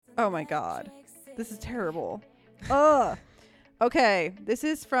Oh my God. This is terrible. Ugh. Okay. This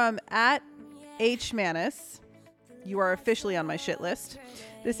is from @HManus. You are officially on my shit list.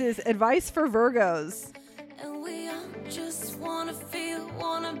 This is advice for Virgos. And we all just wanna feel,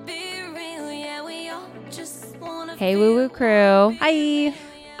 wanna be real. Yeah, we all just wanna Hey, feel, Woo Woo Crew. wanna be Hi.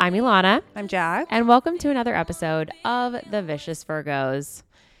 I'm Ilana, I'm Jack. and welcome to another episode of The Vicious Virgos.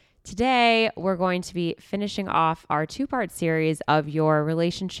 Today, we're going to be finishing off our two-part series of your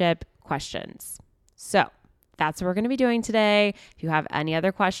relationship questions. So, that's what we're going to be doing today. If you have any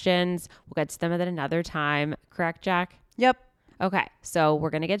other questions, we'll get to them at another time. Correct, Jack? Yep. Okay, so we're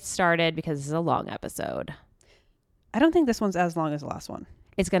going to get started because this is a long episode. I don't think this one's as long as the last one.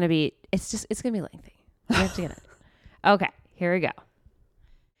 It's going to be lengthy. We have to get it. Okay, here we go.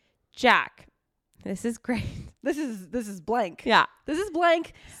 Jack, this is great. This is blank. Yeah. This is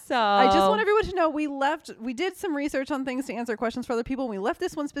blank. So I just want everyone to know we did some research on things to answer questions for other people. And we left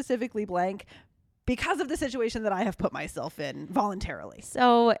this one specifically blank because of the situation that I have put myself in voluntarily.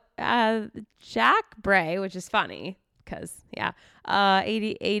 So Jack Bray, which is funny because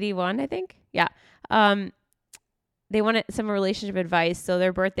 81, I think. Yeah. They wanted some relationship advice. So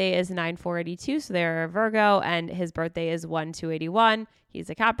their birthday is 9/4/82. So they're a Virgo and his birthday is 1/2/81. He's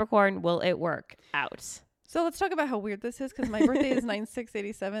a Capricorn. Will it work out? So let's talk about how weird this is because my birthday is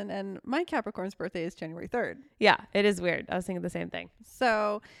 9/6/87 and my Capricorn's birthday is January 3rd. Yeah, it is weird. I was thinking the same thing.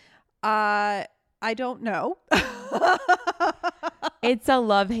 So I don't know. It's a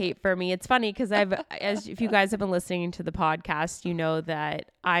love-hate for me. It's funny because if you guys have been listening to the podcast, you know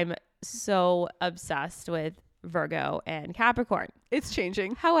that I'm so obsessed with Virgo and Capricorn. It's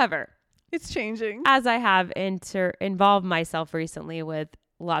changing. However, It's changing. as I have involved myself recently with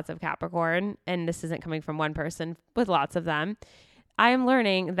lots of Capricorn, and this isn't coming from one person, with lots of them, I am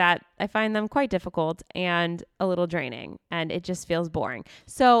learning that I find them quite difficult and a little draining, and it just feels boring.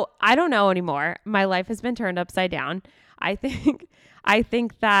 So I don't know anymore. My life has been turned upside down. I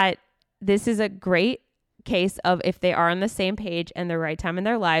think that this is a great case of if they are on the same page and the right time in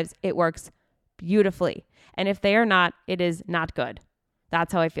their lives, it works beautifully. And if they are not, it is not good.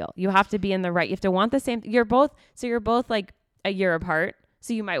 That's how I feel. You have to be in the right. You have to want the same. You're both like a year apart.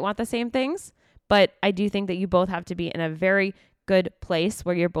 So you might want the same things, but I do think that you both have to be in a very good place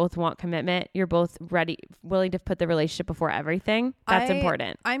where you both want commitment. You're both ready, willing to put the relationship before everything. That's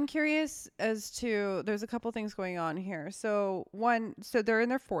important. I'm curious as to, there's a couple things going on here. So they're in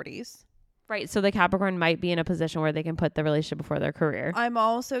their 40s. Right. So the Capricorn might be in a position where they can put the relationship before their career. I'm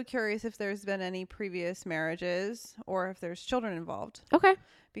also curious if there's been any previous marriages or if there's children involved, Okay.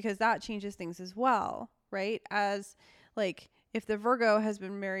 because that changes things as well, right? As like if the Virgo has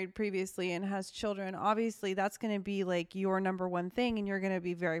been married previously and has children, obviously that's going to be like your number one thing and you're going to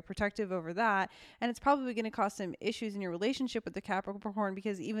be very protective over that. And it's probably going to cause some issues in your relationship with the Capricorn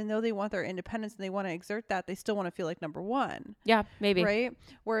because even though they want their independence and they want to exert that, they still want to feel like number one. Yeah, maybe. Right.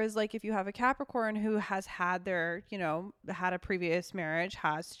 Whereas like if you have a Capricorn who has had had a previous marriage,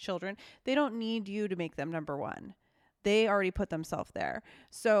 has children, they don't need you to make them number one. They already put themselves there.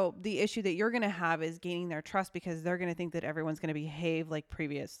 So the issue that you're going to have is gaining their trust because they're going to think that everyone's going to behave like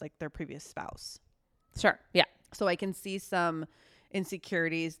their previous spouse. Sure. Yeah. So I can see some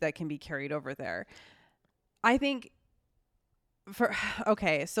insecurities that can be carried over there. I think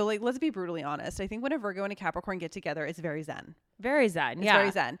so like, let's be brutally honest. I think when a Virgo and a Capricorn get together, it's very zen. Very zen. It's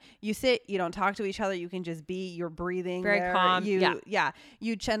very zen. You sit, you don't talk to each other. You can just be, you're breathing. Very calm.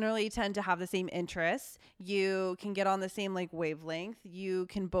 You generally tend to have the same interests. You can get on the same like wavelength. You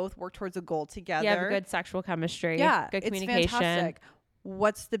can both work towards a goal together. You have good sexual chemistry. Yeah. Good communication. It's fantastic.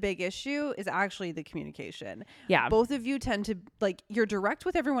 What's the big issue is actually the communication. Yeah. Both of you tend to like, you're direct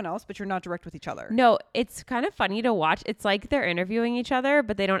with everyone else, but you're not direct with each other. No, it's kind of funny to watch. It's like they're interviewing each other,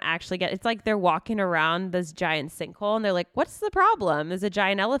 but they don't actually it's like they're walking around this giant sinkhole and they're like, what's the problem? There's a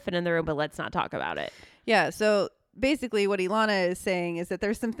giant elephant in the room, but let's not talk about it. Yeah. So basically what Ilana is saying is that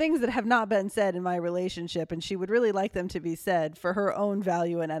there's some things that have not been said in my relationship and she would really like them to be said for her own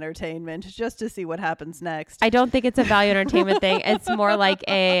value and entertainment just to see what happens next. I don't think it's a value entertainment thing. It's more like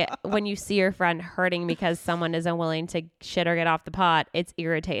when you see your friend hurting because someone isn't willing to shit or get off the pot, it's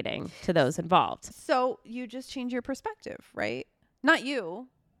irritating to those involved. So you just change your perspective, right? Not you,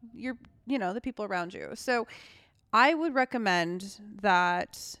 the people around you. So I would recommend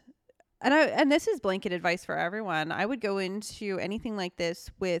that. And this is blanket advice for everyone. I would go into anything like this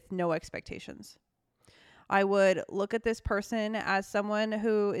with no expectations. I would look at this person as someone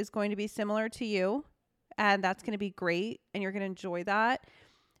who is going to be similar to you, and that's going to be great, and you're going to enjoy that.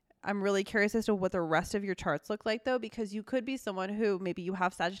 I'm really curious as to what the rest of your charts look like, though, because you could be someone who maybe you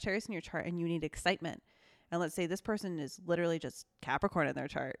have Sagittarius in your chart and you need excitement. And let's say this person is literally just Capricorn in their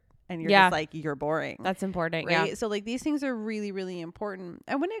chart. and you're Yeah. just like, you're boring. That's important. Right. Yeah. So like these things are really, really important.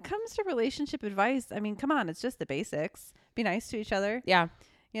 And when it comes to relationship advice, I mean, come on, it's just the basics. Be nice to each other. Yeah.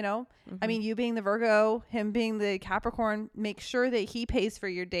 You know, I Mhm. mean, you being the Virgo, him being the Capricorn, make sure that he pays for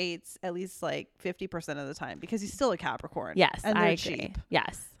your dates at least like 50% of the time because he's still a Capricorn. Yes. And I they're agree. cheap.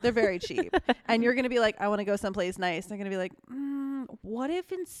 Yes. They're very cheap. And you're going to be like, I want to go someplace nice. They're going to be like, what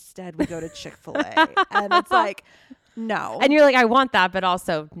if instead we go to Chick-fil-A? And it's like, no. And you're like, I want that, but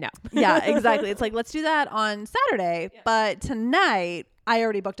also no. Yeah, exactly. It's like, let's do that on Saturday, but tonight I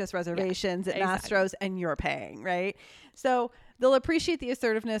already booked us reservations at exactly. Mastro's and you're paying, right? So they'll appreciate the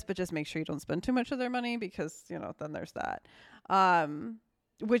assertiveness, but just make sure you don't spend too much of their money because, you know, then there's that.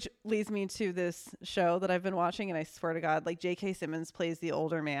 Which leads me to this show that I've been watching, and I swear to God, like J.K. Simmons plays the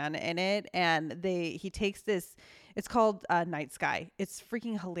older man in it, and he takes this, it's called Night Sky. It's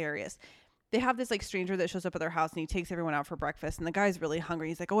freaking hilarious. They have this like stranger that shows up at their house and he takes everyone out for breakfast, and the guy's really hungry.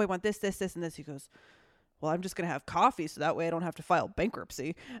 He's like, oh, I want this, this, this, and this. He goes, well, I'm just going to have coffee so that way I don't have to file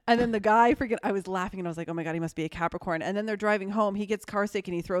bankruptcy. And then the guy I was laughing and I was like, oh my God, he must be a Capricorn. And then they're driving home. He gets car sick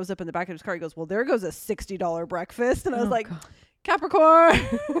and he throws up in the back of his car. He goes, well, there goes a $60 breakfast. And I was like, God. Capricorn.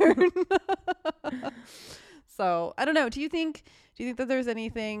 So I don't know. Do you think that there's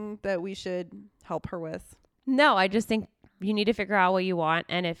anything that we should help her with? No, I just think you need to figure out what you want.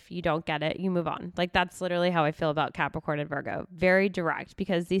 And if you don't get it, you move on. Like that's literally how I feel about Capricorn and Virgo. Very direct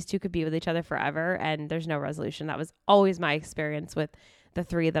because these two could be with each other forever and there's no resolution. That was always my experience with the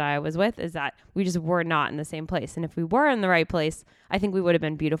three that I was with, is that we just were not in the same place. And if we were in the right place, I think we would have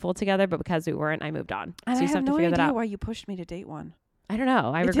been beautiful together. But because we weren't, I moved on. And so I you just have have to no figure that idea out. why you pushed me to date one. I don't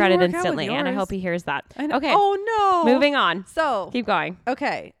know. I It regret didn't it work out with instantly. And I yours. hope he hears that. I know. Okay. Oh no. Moving on. So Keep going.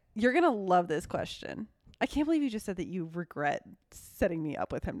 okay, you're gonna love this question. I can't believe you just said that you regret setting me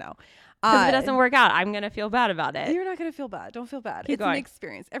up with him now. Because if it doesn't work out, I'm going to feel bad about it. You're not going to feel bad. Don't feel bad. Keep It's an going.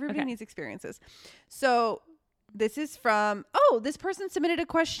 experience. Everybody Okay. needs experiences. So this is from, this person submitted a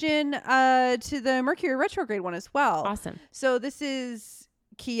question to the Mercury retrograde one as well. Awesome. So this is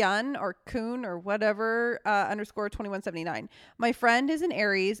Kian or Kuhn or whatever _ 2179. My friend is an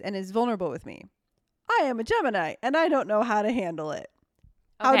Aries and is vulnerable with me. I am a Gemini and I don't know how to handle it.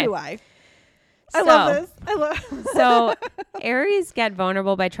 How Okay. do I? I love this. I love So Aries get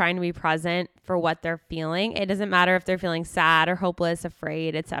vulnerable by trying to be present for what they're feeling. It doesn't matter if they're feeling sad or hopeless,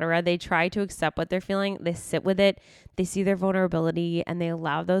 afraid, etc. They try to accept what they're feeling. They sit with it. They see their vulnerability and they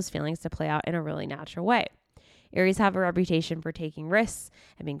allow those feelings to play out in a really natural way. Aries have a reputation for taking risks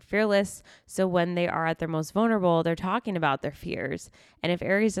and being fearless. So when they are at their most vulnerable, they're talking about their fears. And if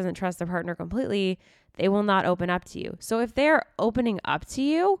Aries doesn't trust their partner completely, they will not open up to you. So if they're opening up to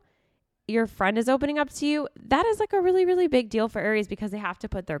you, your friend is opening up to you, that is like a really, really big deal for Aries because they have to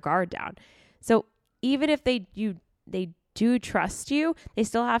put their guard down. So even if they do trust you, they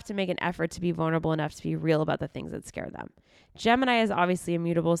still have to make an effort to be vulnerable enough to be real about the things that scare them. Gemini is obviously a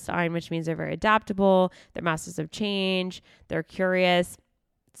mutable sign, which means they're very adaptable. They're masters of change. They're curious.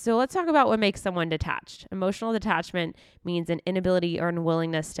 So let's talk about what makes someone detached. Emotional detachment means an inability or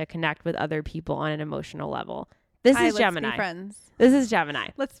unwillingness to connect with other people on an emotional level. This is Gemini. Let's be friends. This is Gemini.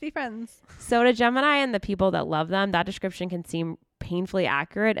 Let's be friends. So to Gemini and the people that love them, that description can seem painfully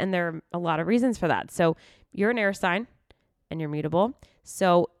accurate. And there are a lot of reasons for that. So you're an air sign and you're mutable.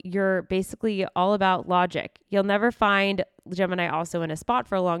 So you're basically all about logic. You'll never find Gemini also in a spot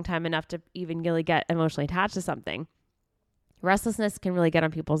for a long time enough to even really get emotionally attached to something. Restlessness can really get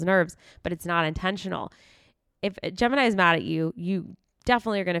on people's nerves, but it's not intentional. If Gemini is mad at you, you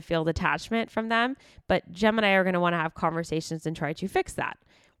definitely are going to feel detachment from them, but Gemini are going to want to have conversations and try to fix that.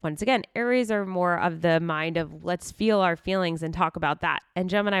 Once again, Aries are more of the mind of let's feel our feelings and talk about that. And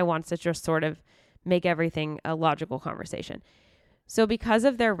Gemini wants to just sort of make everything a logical conversation. So because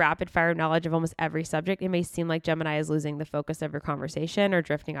of their rapid fire knowledge of almost every subject, it may seem like Gemini is losing the focus of your conversation or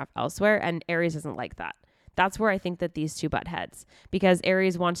drifting off elsewhere. And Aries isn't like that. That's where I think that these two butt heads, because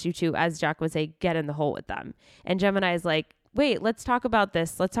Aries wants you to, as Jack would say, get in the hole with them. And Gemini is like, wait, let's talk about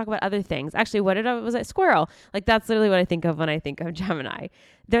this. Let's talk about other things. Actually, was it squirrel? Like that's literally what I think of when I think of Gemini.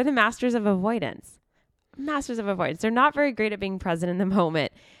 They're the masters of avoidance. Masters of avoidance. They're not very great at being present in the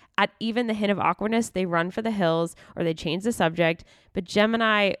moment. At even the hint of awkwardness, they run for the hills or they change the subject. But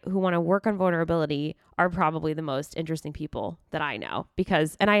Gemini who want to work on vulnerability are probably the most interesting people that I know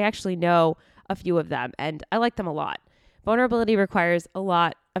and I actually know a few of them and I like them a lot. Vulnerability requires a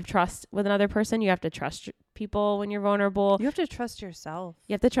lot of trust with another person. You have to trust people when you're vulnerable. You have to trust yourself.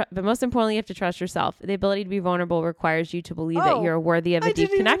 You have to but most importantly, you have to trust yourself. The ability to be vulnerable requires you to believe that you're worthy of a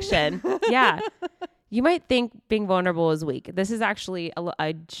deep connection. Yeah. You might think being vulnerable is weak. This is actually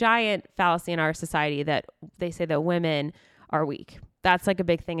a giant fallacy in our society that they say that women are weak. that's like a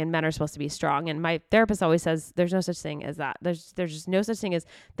big thing, and men are supposed to be strong. And my therapist always says there's no such thing as that. There's just no such thing as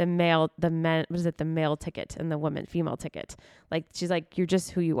the male ticket and the female ticket. Like, she's like, you're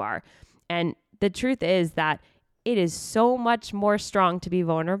just who you are. And the truth is that it is so much more strong to be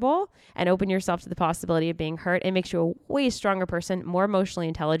vulnerable and open yourself to the possibility of being hurt. It makes you a way stronger person, more emotionally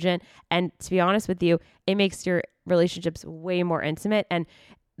intelligent. And to be honest with you, it makes your relationships way more intimate. And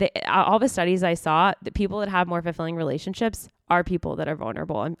all the studies I saw, the people that have more fulfilling relationships are people that are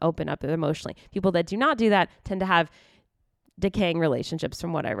vulnerable and open up emotionally. People that do not do that tend to have decaying relationships,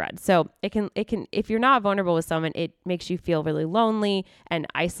 from what I read. So it can, if you're not vulnerable with someone, it makes you feel really lonely and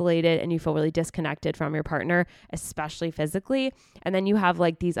isolated, and you feel really disconnected from your partner, especially physically. And then you have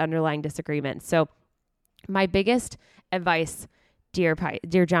like these underlying disagreements. So my biggest advice, dear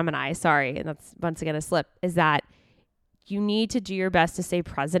Gemini, sorry, and that's once again a slip, is that you need to do your best to stay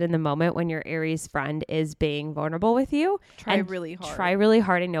present in the moment when your Aries friend is being vulnerable with you. Try really hard. Try really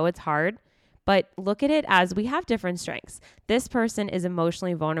hard. I know it's hard, but look at it as we have different strengths. This person is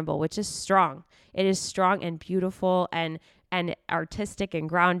emotionally vulnerable, which is strong. It is strong and beautiful and artistic and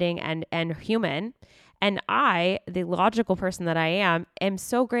grounding and human. And I, the logical person that I am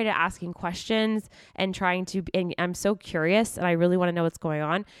so great at asking questions and and I'm so curious and I really want to know what's going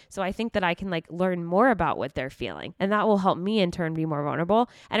on. So I think that I can like learn more about what they're feeling, and that will help me in turn be more vulnerable,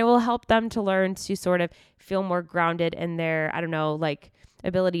 and it will help them to learn to sort of feel more grounded in their, I don't know, like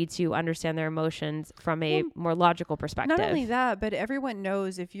ability to understand their emotions from a more logical perspective. Not only that, but everyone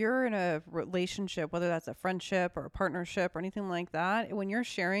knows if you're in a relationship, whether that's a friendship or a partnership or anything like that, when you're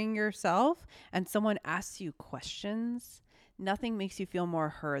sharing yourself and someone asks you questions, nothing makes you feel more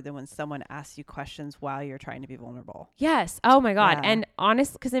heard than when someone asks you questions while you're trying to be vulnerable. Yes. Oh my God. Yeah. And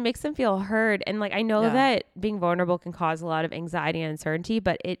honest, because it makes them feel heard. And like, I know that being vulnerable can cause a lot of anxiety and uncertainty,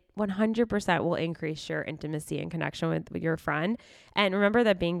 but it 100% will increase your intimacy and connection with your friend. And remember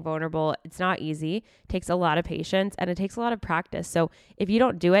that being vulnerable, it's not easy. It takes a lot of patience and it takes a lot of practice. So if you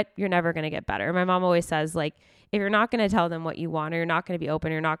don't do it, you're never going to get better. My mom always says, like, if you're not going to tell them what you want, or you're not going to be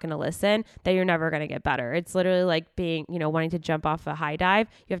open, or you're not going to listen, then you're never going to get better. It's literally like being, wanting to jump off a high dive.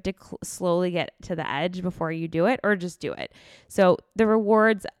 You have to slowly get to the edge before you do it, or just do it. So the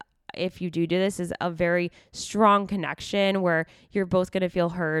rewards, if you do this, is a very strong connection where you're both going to feel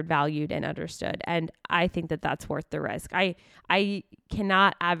heard, valued, and understood. And I think that that's worth the risk. I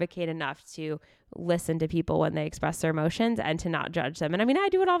cannot advocate enough to listen to people when they express their emotions and to not judge them. And I mean, I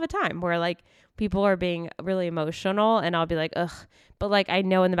do it all the time where like people are being really emotional and I'll be like, ugh. But like, I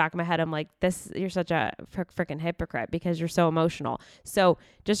know in the back of my head, I'm like, you're such a freaking hypocrite because you're so emotional. So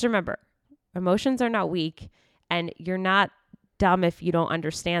just remember, emotions are not weak, and you're not dumb if you don't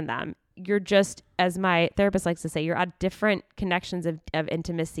understand them. You're just, as my therapist likes to say, you're at different connections of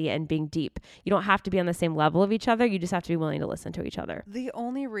intimacy and being deep. You don't have to be on the same level of each other. You just have to be willing to listen to each other. The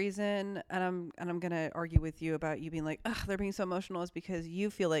only reason, and I'm going to argue with you about you being like, ugh, they're being so emotional, is because you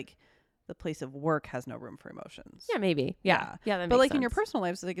feel like the place of work has no room for emotions. Yeah, maybe. Yeah. That but makes like sense. in your personal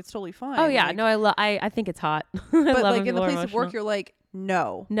lives, like it's totally fine. Oh yeah. Like, No, I think it's hot. but like in the place of work, you're like,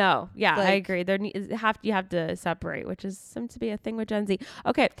 no. Yeah, like, I agree. You have to separate, which seems to be a thing with Gen Z.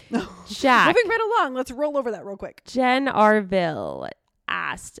 Okay. Jack. Moving right along. Let's roll over that real quick. Jen Arville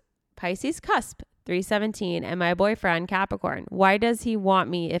asked, Pisces cusp 317 and my boyfriend Capricorn. Why does he want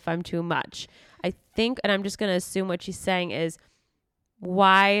me if I'm too much? I think, and I'm just going to assume what she's saying is,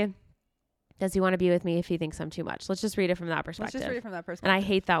 why does he want to be with me if he thinks I'm too much? Let's just read it from that perspective. And I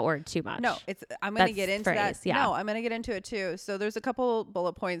hate that word too much. No, I'm going to get into that. Yeah. No, I'm going to get into it too. So there's a couple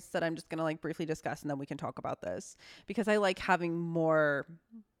bullet points that I'm just going to like briefly discuss, and then we can talk about this because I like having more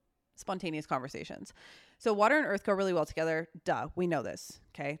spontaneous conversations. So water and earth go really well together. Duh. We know this.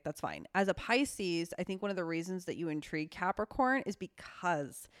 Okay. That's fine. As a Pisces, I think one of the reasons that you intrigue Capricorn is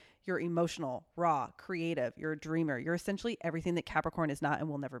because you're emotional, raw, creative. You're a dreamer. You're essentially everything that Capricorn is not and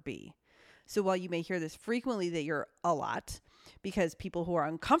will never be. So while you may hear this frequently that you're a lot, because people who are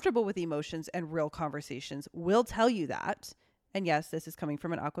uncomfortable with emotions and real conversations will tell you that. And yes, this is coming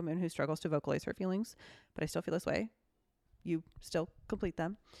from an Aquaman who struggles to vocalize her feelings, but I still feel this way. You still complete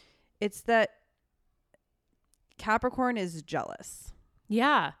them. It's that Capricorn is jealous.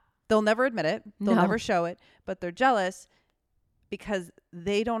 Yeah. They'll never admit it. They'll No. never show it, but they're jealous because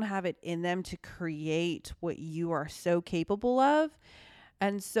they don't have it in them to create what you are so capable of.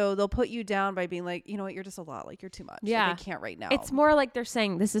 And so they'll put you down by being like, you know what, you're just a lot. Like, you're too much. Yeah. Like, I can't right now. It's more like they're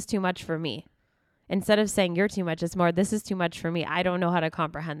saying, this is too much for me. Instead of saying you're too much, it's more, this is too much for me. I don't know how to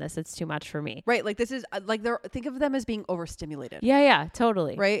comprehend this. It's too much for me. Right. Like, this is like, think of them as being overstimulated. Yeah,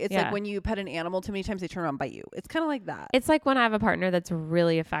 totally. Right. It's Yeah. like when you pet an animal too many times, they turn around and bite you. It's kind of like that. It's like when I have a partner that's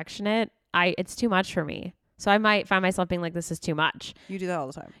really affectionate, it's too much for me. So I might find myself being like, this is too much. You do that all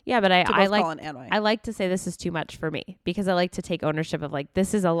the time. Yeah, but To I both like Colin and Mike. I like to say this is too much for me because I like to take ownership of like,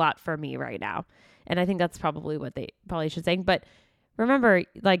 this is a lot for me right now. And I think that's probably what they probably should say. But remember,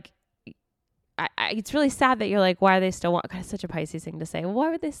 like, it's really sad that you're like, why are they still want, God, it's such a Pisces thing to say. Well,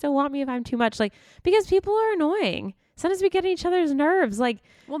 why would they still want me if I'm too much? Like, because people are annoying. Sometimes we get on each other's nerves. Like,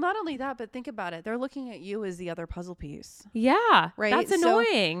 well, not only that, but think about it. They're looking at you as the other puzzle piece. yeah, Right? that's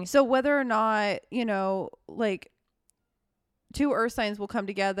annoying. So whether or not, like, two earth signs will come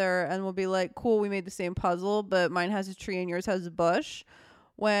together and will be like, cool, we made the same puzzle, but mine has a tree and yours has a bush.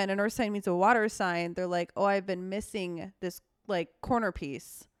 When an earth sign meets a water sign, they're like, oh, I've been missing this like corner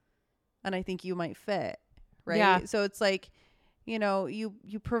piece and I think you might fit. Right. Yeah. So it's like,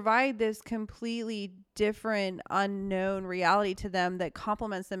 you provide this completely different unknown reality to them that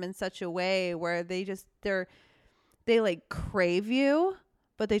complements them in such a way where they like crave you,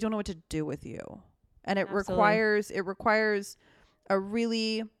 but they don't know what to do with you. And it requires a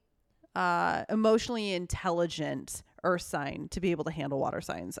really emotionally intelligent earth sign to be able to handle water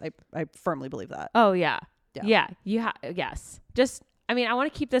signs. I firmly believe that. Oh yeah. Yeah. Yes. Just, I mean, I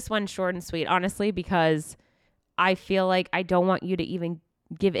want to keep this one short and sweet, honestly, because I feel like I don't want you to even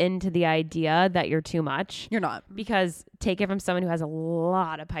give in to the idea that you're too much. You're not. Because take it from someone who has a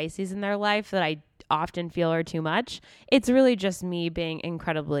lot of Pisces in their life that I often feel are too much. It's really just me being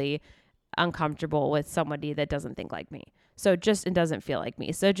incredibly uncomfortable with somebody that doesn't think like me. So it doesn't feel like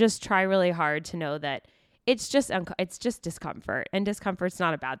me. So just try really hard to know that it's just discomfort, and discomfort's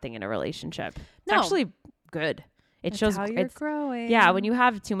not a bad thing in a relationship. It's actually good. It shows how you're growing. Yeah, when you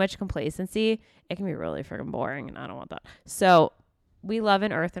have too much complacency, it can be really freaking boring, and I don't want that. So we love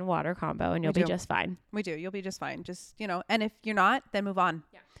an earth and water combo, and you'll be just fine. We do. You'll be just fine. Just, and if you're not, then move on.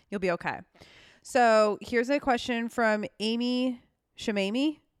 Yeah. You'll be okay. Yeah. So here's a question from Amy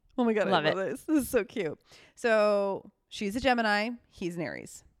Shamami. Oh my God, I love this. This is so cute. So she's a Gemini. He's an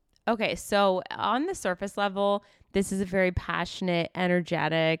Aries. Okay, so on the surface level, this is a very passionate,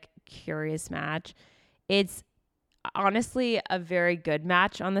 energetic, curious match. It's honestly a very good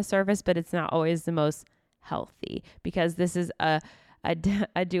match on the surface, but it's not always the most healthy because this is a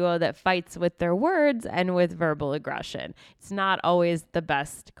duo that fights with their words and with verbal aggression. It's not always the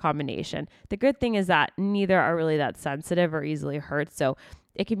best combination. The good thing is that neither are really that sensitive or easily hurt, so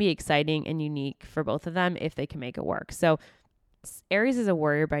it can be exciting and unique for both of them if they can make it work. So Aries is a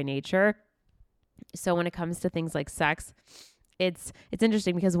warrior by nature. So when it comes to things like sex, it's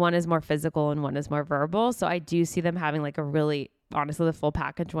interesting because one is more physical and one is more verbal. So I do see them having like a really, honestly, the full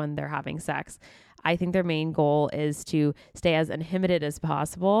package when they're having sex. I think their main goal is to stay as uninhibited as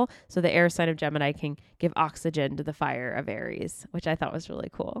possible so the air sign of Gemini can give oxygen to the fire of Aries, which I thought was really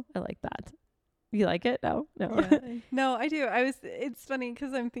cool. I like that. You like it? No. Yeah. No, I do. It's funny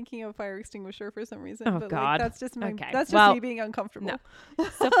because I'm thinking of fire extinguisher for some reason. Oh, but God. Like, that's just me being uncomfortable. No.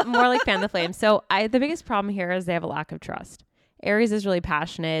 So more like fan the flame. So the biggest problem here is they have a lack of trust. Aries is really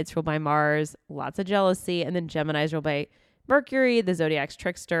passionate. It's ruled by Mars, lots of jealousy. And then Gemini is ruled by Mercury, the zodiac's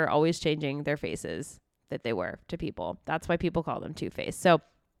trickster, always changing their faces that they wear to people. That's why people call them two-faced. So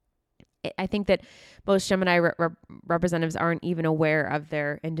I think that most Gemini representatives aren't even aware of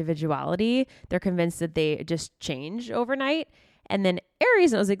their individuality. They're convinced that they just change overnight. And then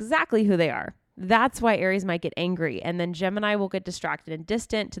Aries knows exactly who they are. That's why Aries might get angry. And then Gemini will get distracted and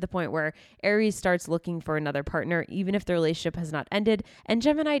distant to the point where Aries starts looking for another partner, even if the relationship has not ended. And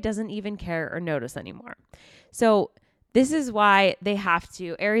Gemini doesn't even care or notice anymore. So this is why they have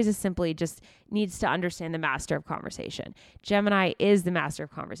to, Aries is simply just needs to understand the master of conversation. Gemini is the master of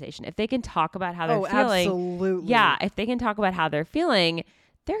conversation. If they can talk about how they're feeling. Absolutely. Yeah. If they can talk about how they're feeling,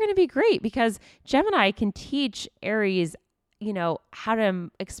 they're going to be great because Gemini can teach Aries, how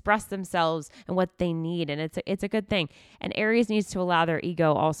to express themselves and what they need. And it's a good thing. And Aries needs to allow their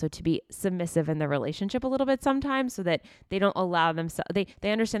ego also to be submissive in the relationship a little bit sometimes so that they don't allow themselves,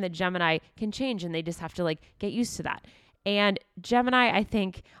 they understand that Gemini can change and they just have to like get used to that. And Gemini, I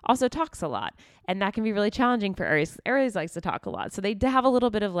think, also talks a lot. And that can be really challenging for Aries. Aries likes to talk a lot. So they have a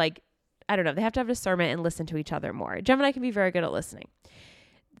little bit of like, I don't know, they have to have discernment and listen to each other more. Gemini can be very good at listening.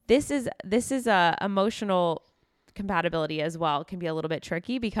 This is a emotional compatibility as well. It can be a little bit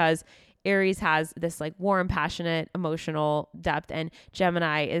tricky because Aries has this like warm, passionate, emotional depth. And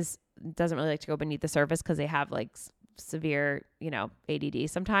Gemini doesn't really like to go beneath the surface because they have like severe, ADD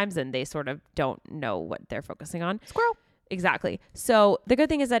sometimes. And they sort of don't know what they're focusing on. Squirrel. Exactly. So the good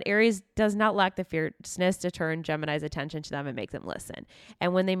thing is that Aries does not lack the fierceness to turn Gemini's attention to them and make them listen.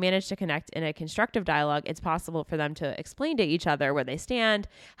 And when they manage to connect in a constructive dialogue, it's possible for them to explain to each other where they stand,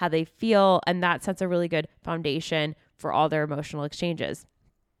 how they feel, and that sets a really good foundation for all their emotional exchanges.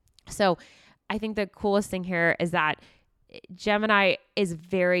 So I think the coolest thing here is that Gemini is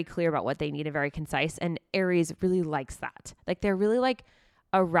very clear about what they need and very concise, and Aries really likes that. Like they're really like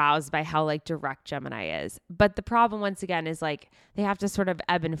aroused by how like direct Gemini is. But the problem once again is like they have to sort of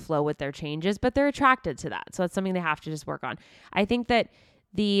ebb and flow with their changes, but they're attracted to that. So it's something they have to just work on. I think that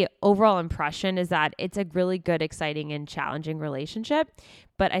the overall impression is that it's a really good, exciting, and challenging relationship.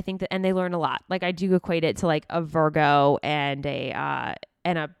 But I think that, and they learn a lot. Like I do equate it to like a Virgo and a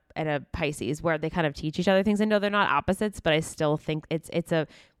Pisces, where they kind of teach each other things. I know they're not opposites, but I still think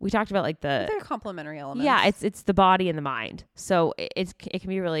we talked about like They're complementary elements. yeah, it's the body and the mind. So it can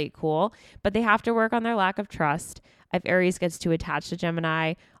be really cool, but they have to work on their lack of trust. If Aries gets too attached to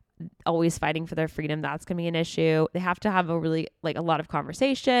Gemini, always fighting for their freedom, that's going to be an issue. They have to have a lot of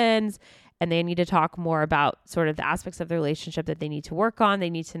conversations, and they need to talk more about sort of the aspects of the relationship that they need to work on.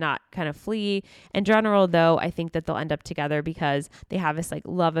 They need to not kind of flee. In general, though, I think that they'll end up together because they have this like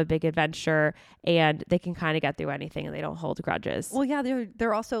love of big adventure, and they can kind of get through anything, and they don't hold grudges. Well, yeah,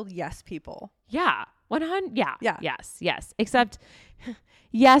 they're also yes people. Yeah. 100. Yeah. Yeah. Yes. Except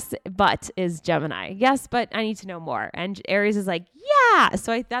yes, but is Gemini. Yes, but I need to know more. And Aries is like, yeah.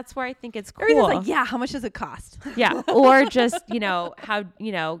 So that's where I think it's cool. Aries is like, yeah, how much does it cost? Yeah. Or just, how,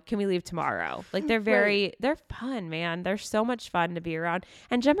 can we leave tomorrow? Like they're fun, man. They're so much fun to be around.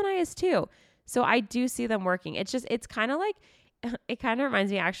 And Gemini is too. So I do see them working. It's kind of like, it kind of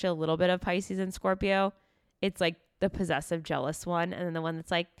reminds me actually a little bit of Pisces and Scorpio. It's like the possessive, jealous one, and then the one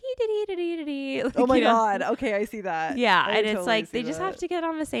that's like, like, oh my God. Okay, I see that. Yeah, I and it's totally like see they just that. have to get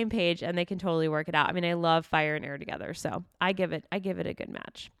on the same page, and they can totally work it out. I mean, I love fire and air together, so I give it a good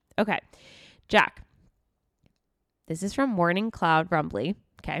match. Okay, Jack. This is from Morning Cloud Rumbly.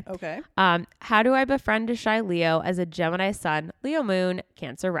 Okay. How do I befriend a shy Leo as a Gemini sun, Leo moon,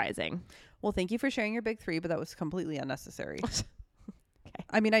 Cancer rising? Well, thank you for sharing your big three, but that was completely unnecessary.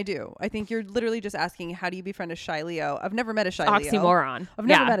 I mean, I do. I think you're literally just asking, how do you befriend a shy Leo? I've never met a shy Leo. Oxymoron. I've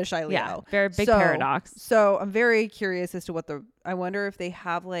never met a shy Leo. Yeah, very big paradox. So I'm very curious as to I wonder if they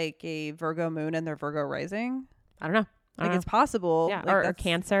have like a Virgo moon and their Virgo rising. I don't know. It's possible. Yeah, like or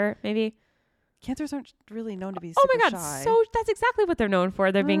Cancer, maybe. Cancers aren't really known to be Oh super my God. shy. So that's exactly what they're known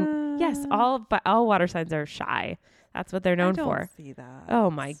for. They're being, yes, all water signs are shy. That's what they're known for. I don't see that. Oh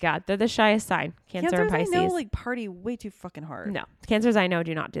my God. They're the shyest sign. Cancer Cancers, and Pisces. I know, like party way too fucking hard. No. Cancers I know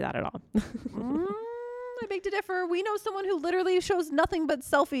do not do that at all. I beg to differ. We know someone who literally shows nothing but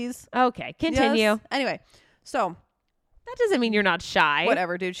selfies. Okay. Continue. Yes. Anyway, so that doesn't mean you're not shy.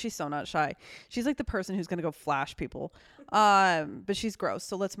 whatever, dude. She's so not shy. She's like the person who's gonna go flash people. But she's gross.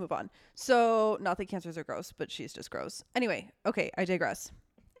 So let's move on. So not that cancers are gross, but she's just gross. Anyway, okay, I digress.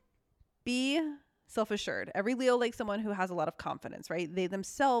 Be self-assured. Every Leo likes someone who has a lot of confidence, right? They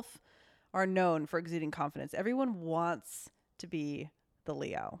themselves are known for exuding confidence. Everyone wants to be the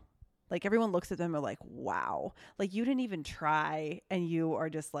Leo. Like everyone looks at them and are like, wow, like you didn't even try and you are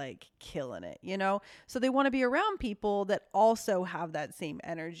just like killing it, So they want to be around people that also have that same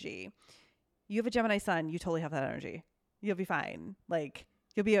energy. You have a Gemini sun, you totally have that energy. You'll be fine. Like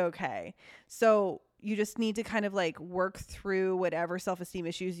you'll be okay. So you just need to kind of like work through whatever self-esteem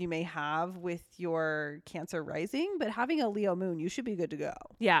issues you may have with your Cancer rising, but having a Leo moon, you should be good to go.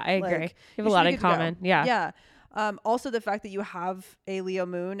 Yeah, I agree. Like, you have a lot in common. Yeah. Yeah. Also the fact that you have a Leo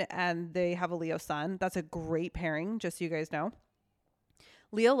moon and they have a Leo sun, that's a great pairing, just so you guys know.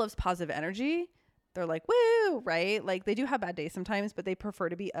 Leo loves positive energy. They're like, woo, right? Like they do have bad days sometimes, but they prefer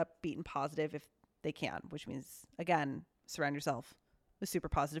to be upbeat and positive if they can, which means, again, surround yourself with super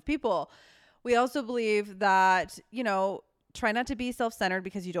positive people. We also believe that, try not to be self-centered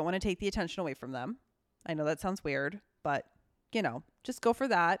because you don't want to take the attention away from them. I know that sounds weird, but, just go for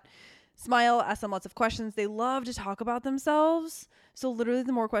that. Smile, ask them lots of questions. They love to talk about themselves. So literally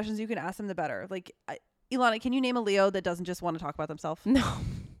the more questions you can ask them, the better. Like, Ilana, can you name a Leo that doesn't just want to talk about themselves? No.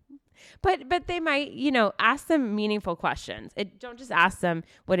 But they might, ask them meaningful questions. Don't just ask them,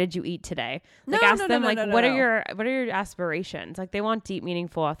 what did you eat today? Like ask them what are your aspirations? Like they want deep,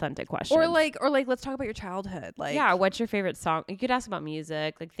 meaningful, authentic questions. Or like let's talk about your childhood. Like, yeah, what's your favorite song? You could ask about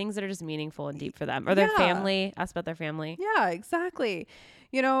music, like things that are just meaningful and deep for them. Or their family. Ask about their family. Yeah, exactly.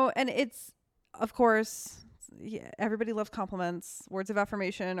 And it's, of course, everybody loves compliments. Words of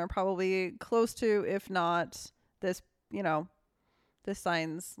affirmation are probably close to, if not this, this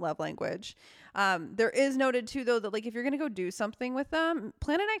sign's love language. There is noted too, though, that like if you're gonna go do something with them,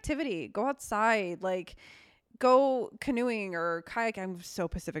 plan an activity, go outside, like go canoeing or kayak. I'm so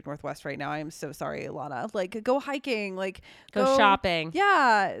Pacific Northwest right now. I am so sorry, Ilana. Like go hiking, like go shopping.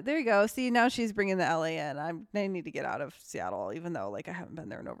 Yeah, there you go. See, now she's bringing the LA in. I need to get out of Seattle, even though like I haven't been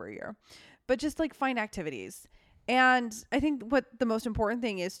there in over a year. But just like find activities. And I think what the most important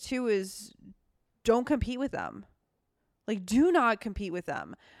thing is too is don't compete with them. Like, do not compete with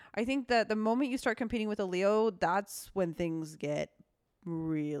them. I think that the moment you start competing with a Leo, that's when things get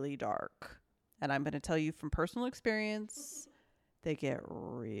really dark. And I'm going to tell you from personal experience, they get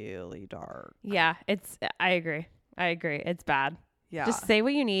really dark. Yeah, I agree. It's bad. Yeah. Just say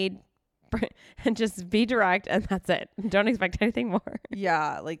what you need and just be direct, and that's it. Don't expect anything more.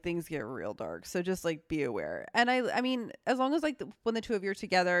 Yeah, like things get real dark. So just like be aware. And I mean, as long as like when the two of you are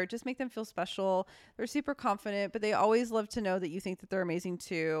together, just make them feel special. They're super confident, but they always love to know that you think that they're amazing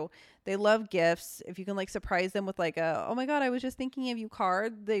too. They love gifts. If you can like surprise them with like a, oh my God, I was just thinking of you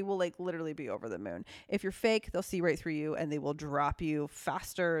card, they will like literally be over the moon. If you're fake, they'll see right through you and they will drop you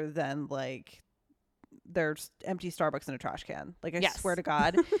faster than like there's empty Starbucks in a trash can. Like, I swear to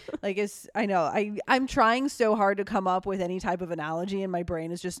God. Like, I know I'm trying so hard to come up with any type of analogy and my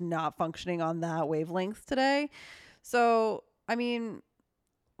brain is just not functioning on that wavelength today. So, I mean,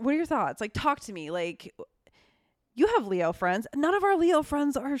 what are your thoughts? Like, talk to me. Like, you have Leo friends. None of our Leo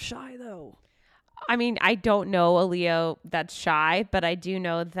friends are shy though. I mean, I don't know a Leo that's shy, but I do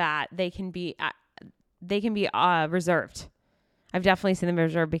know that they can be reserved. I've definitely seen them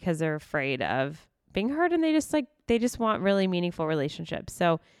reserved because they're afraid of being hurt, and they just want really meaningful relationships.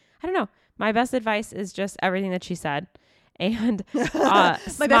 So I don't know. My best advice is just everything that she said, and my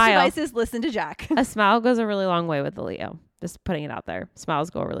best advice is listen to Jack. A smile goes a really long way with the Leo. Just putting it out there. Smiles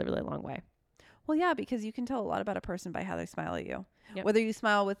go a really, really long way. Well, yeah, because you can tell a lot about a person by how they smile at you. Yep. Whether you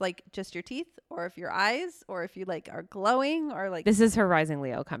smile with like just your teeth, or if your eyes, or if you like are glowing, or like, this is her rising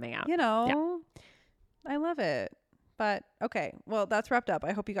Leo coming out. You know, yeah. I love it. But okay, well, that's wrapped up.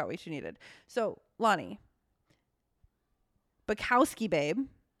 I hope you got what you needed. So, Lonnie, Bukowski babe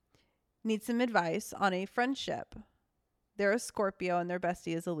needs some advice on a friendship. They're a Scorpio and their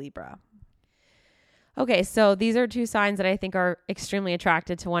bestie is a Libra. Okay, so these are two signs that I think are extremely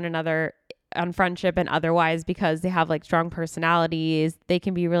attracted to one another on friendship and otherwise, because they have like strong personalities. They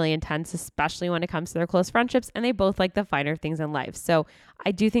can be really intense, especially when it comes to their close friendships, and they both like the finer things in life. So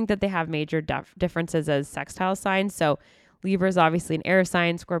I do think that they have major differences as sextile signs. So Libra is obviously an air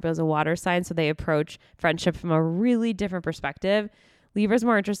sign, Scorpio is a water sign, so they approach friendship from a really different perspective. Libra is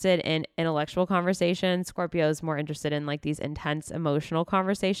more interested in intellectual conversations. Scorpio is more interested in like these intense emotional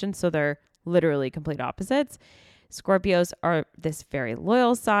conversations. So they're literally complete opposites. Scorpios are this very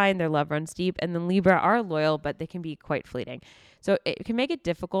loyal sign. Their love runs deep. And then Libra are loyal, but they can be quite fleeting. So it can make it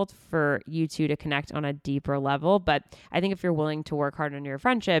difficult for you two to connect on a deeper level. But I think if you're willing to work hard on your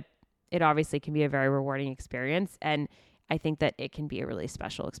friendship, it obviously can be a very rewarding experience. And I think that it can be a really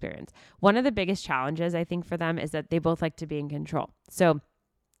special experience. One of the biggest challenges, I think, for them is that they both like to be in control. So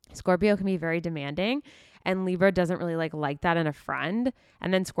Scorpio can be very demanding, and Libra doesn't really like that in a friend.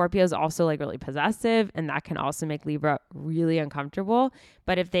 And then Scorpio is also like really possessive, and that can also make Libra really uncomfortable.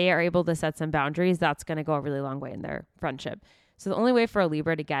 But if they are able to set some boundaries, that's going to go a really long way in their friendship. So the only way for a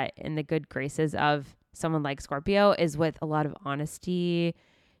Libra to get in the good graces of someone like Scorpio is with a lot of honesty,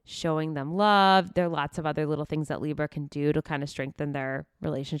 showing them love. There are lots of other little things that Libra can do to kind of strengthen their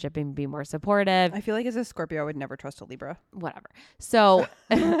relationship and be more supportive. I feel like as a Scorpio, I would never trust a Libra. Whatever. So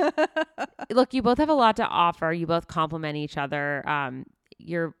look, you both have a lot to offer. You both complement each other. I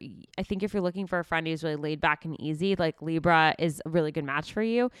think if you're looking for a friend who's really laid back and easy, like Libra is a really good match for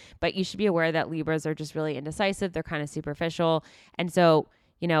you, but you should be aware that Libras are just really indecisive. They're kind of superficial. And so,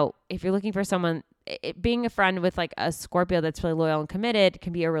 you know, if you're looking for someone, being a friend with like a Scorpio that's really loyal and committed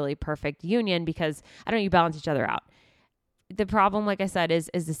can be a really perfect union, because I don't know, you balance each other out. The problem, like I said, is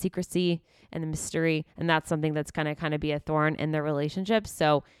the secrecy and the mystery. And that's something that's going to kind of be a thorn in their relationship.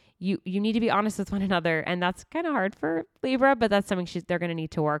 So you need to be honest with one another. And that's kind of hard for Libra, but that's something they're going to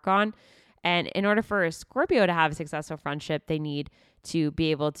need to work on. And in order for a Scorpio to have a successful friendship, they need to be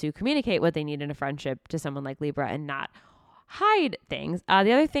able to communicate what they need in a friendship to someone like Libra and not hide things.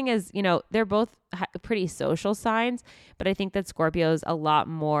 The other thing is, you know, they're both pretty social signs, but I think that Scorpio's a lot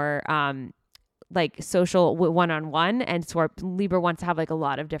more like social one-on-one, and Libra wants to have like a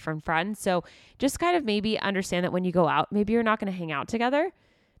lot of different friends. So just kind of maybe understand that when you go out, maybe you're not going to hang out together.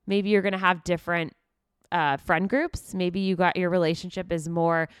 Maybe you're going to have different friend groups. Maybe your relationship is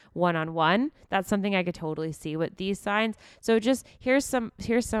more one-on-one. That's something I could totally see with these signs. So just here's some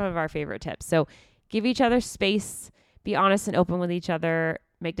of our favorite tips. So give each other space. Be honest and open with each other,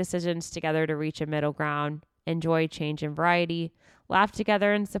 make decisions together to reach a middle ground, enjoy change and variety, laugh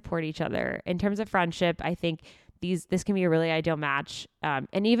together and support each other. In terms of friendship, I think this can be a really ideal match.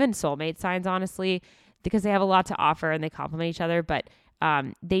 And even soulmate signs, honestly, because they have a lot to offer and they complement each other, but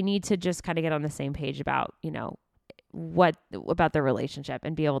they need to just kind of get on the same page about, you know, what about their relationship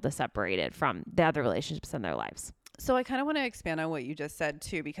and be able to separate it from the other relationships in their lives. So I kind of want to expand on what you just said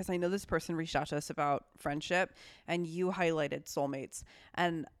too, because I know this person reached out to us about friendship and you highlighted soulmates.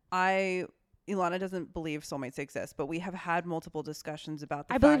 And Ilana doesn't believe soulmates exist, but we have had multiple discussions about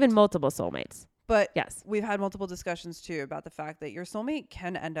the I believe in multiple soulmates. But yes, we've had multiple discussions too about the fact that your soulmate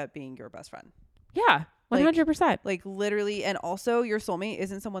can end up being your best friend. Yeah. 100%. Like literally. And also your soulmate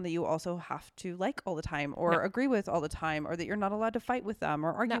isn't someone that you also have to like all the time or agree with all the time, or that you're not allowed to fight with them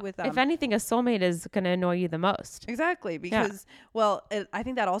or argue with them. If anything, a soulmate is going to annoy you the most. Exactly. Because, I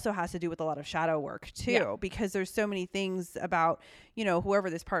think that also has to do with a lot of shadow work too, because there's so many things about, whoever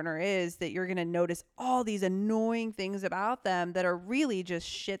this partner is, that you're going to notice all these annoying things about them that are really just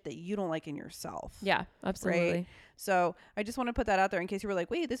shit that you don't like in yourself. Yeah, absolutely. Right? So I just want to put that out there in case you were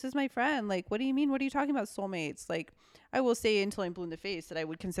like, wait, this is my friend. Like, what do you mean? What are you talking about, soulmates? Like, I will say until I'm blue in the face that I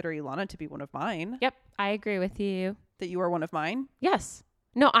would consider Ilana to be one of mine. Yep, I agree with you. That you are one of mine? Yes.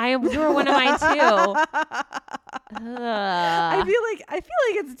 No, I am. You're one of mine too. I feel like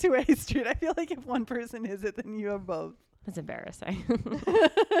it's a two-way street. I feel like if one person is it, then you have both. That's embarrassing.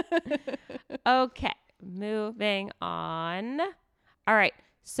 Okay, moving on. All right,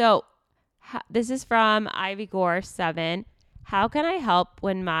 so this is from Ivy Gore 7. How can I help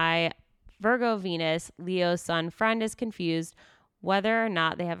when my Virgo Venus Leo Sun friend is confused whether or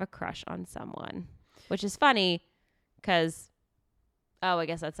not they have a crush on someone? Which is funny because, I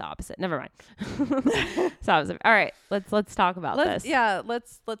guess that's the opposite. Never mind. It's opposite. All right, let's talk about this. Yeah,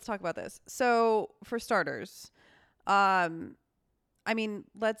 let's talk about this. So for starters, let's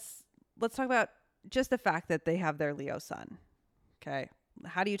talk about just the fact that they have their Leo Sun. Okay.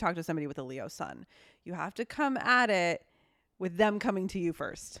 How do you talk to somebody with a Leo Sun? You have to come at it with them coming to you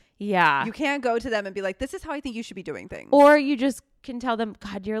first. Yeah. You can't go to them and be like, this is how I think you should be doing things. Or you just can tell them,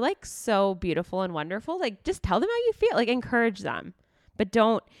 God, you're like so beautiful and wonderful. Like, just tell them how you feel. Like, encourage them. But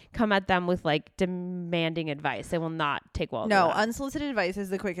don't come at them with like demanding advice. They will not take well. No, unsolicited advice is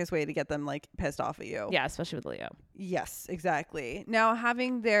the quickest way to get them like pissed off at you. Yeah, especially with Leo. Yes, exactly. Now,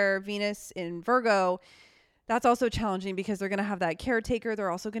 having their Venus in Virgo, that's also challenging because they're going to have that caretaker. They're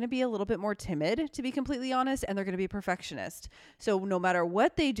also going to be a little bit more timid, to be completely honest, and they're going to be a perfectionist. So no matter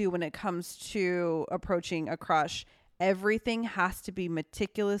what they do when it comes to approaching a crush, everything has to be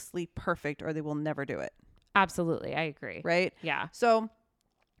meticulously perfect or they will never do it. Absolutely. I agree. Right? Yeah. So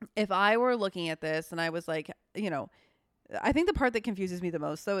if I were looking at this and I was like, I think the part that confuses me the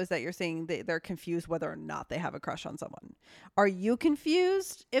most, though, is that you're saying they're confused whether or not they have a crush on someone. Are you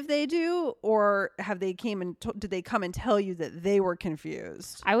confused if they do, or have they did they come and tell you that they were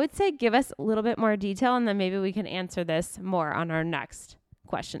confused? I would say give us a little bit more detail, and then maybe we can answer this more on our next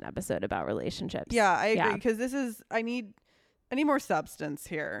question episode about relationships. Yeah, I agree, because I need more substance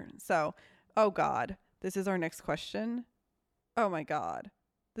here. So, oh God, this is our next question. Oh my God,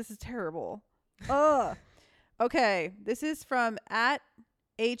 this is terrible. Ugh. Okay, this is from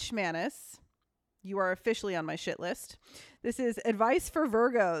 @HManis. You are officially on my shit list. This is advice for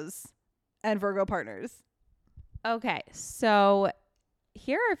Virgos and Virgo partners. Okay, so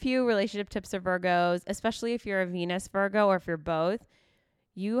here are a few relationship tips for Virgos, especially if you're a Venus Virgo or if you're both.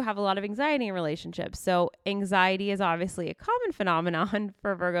 You have a lot of anxiety in relationships. So anxiety is obviously a common phenomenon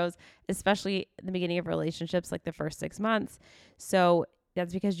for Virgos, especially in the beginning of relationships, like the first 6 months. So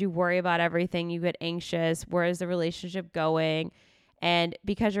that's because you worry about everything. You get anxious. Where is the relationship going? And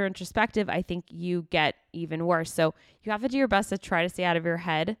because you're introspective, I think you get even worse. So you have to do your best to try to stay out of your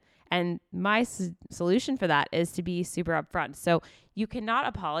head. And my solution for that is to be super upfront. So you cannot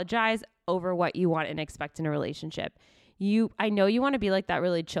apologize over what you want and expect in a relationship. I know you want to be like that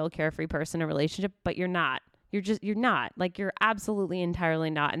really chill, carefree person in a relationship, but you're not. You're not. Like, you're absolutely entirely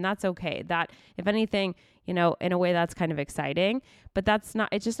not. And that's okay. That, if anything, in a way that's kind of exciting, but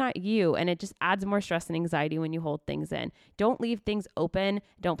it's just not you. And it just adds more stress and anxiety when you hold things in. Don't leave things open.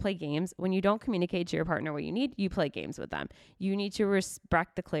 Don't play games. When you don't communicate to your partner what you need, you play games with them. You need to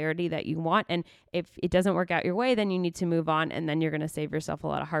respect the clarity that you want. And if it doesn't work out your way, then you need to move on. And then you're going to save yourself a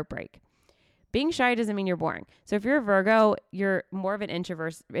lot of heartbreak. Being shy doesn't mean you're boring. So if you're a Virgo, you're more of an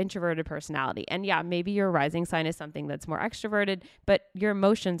introverted personality. And yeah, maybe your rising sign is something that's more extroverted, but your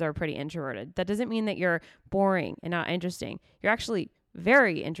emotions are pretty introverted. That doesn't mean that you're boring and not interesting. You're actually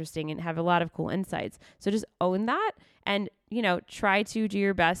very interesting and have a lot of cool insights. So just own that and, try to do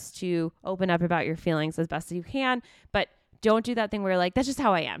your best to open up about your feelings as best as you can. But don't do that thing where you're like, that's just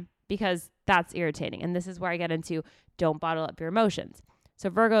how I am, because that's irritating. And this is where I get into don't bottle up your emotions. So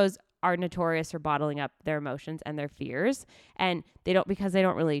Virgos are notorious for bottling up their emotions and their fears, and because they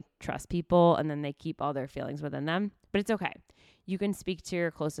don't really trust people, and then they keep all their feelings within them. But it's okay. You can speak to your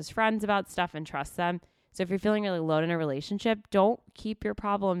closest friends about stuff and trust them. So if you're feeling really alone in a relationship, don't keep your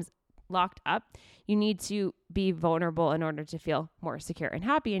problems locked up. You need to be vulnerable in order to feel more secure and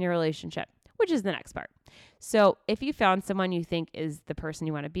happy in your relationship, which is the next part. So if you found someone you think is the person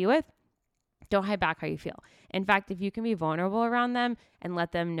you want to be with, don't hide back how you feel. In fact, if you can be vulnerable around them and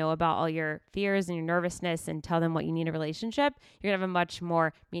let them know about all your fears and your nervousness and tell them what you need in a relationship, you're going to have a much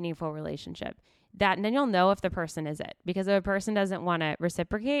more meaningful relationship. And then you'll know if the person is it. Because if a person doesn't want to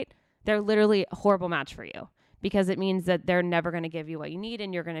reciprocate, they're literally a horrible match for you, because it means that they're never going to give you what you need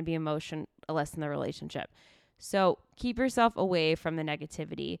and you're going to be emotionless in the relationship. So keep yourself away from the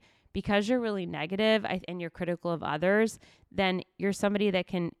negativity. Because you're really negative and you're critical of others, then you're somebody that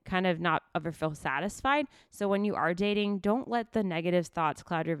can kind of not ever feel satisfied. So when you are dating, don't let the negative thoughts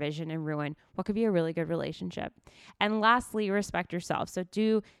cloud your vision and ruin what could be a really good relationship. And lastly, respect yourself. So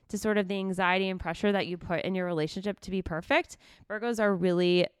due to sort of the anxiety and pressure that you put in your relationship to be perfect, Virgos are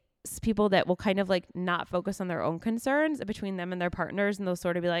really people that will kind of like not focus on their own concerns between them and their partners. And they'll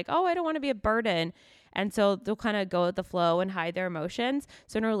sort of be like, oh, I don't want to be a burden. And so they'll kind of go with the flow and hide their emotions.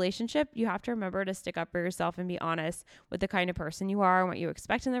 So in a relationship, you have to remember to stick up for yourself and be honest with the kind of person you are and what you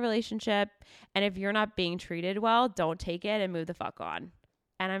expect in the relationship. And if you're not being treated well, don't take it and move the fuck on.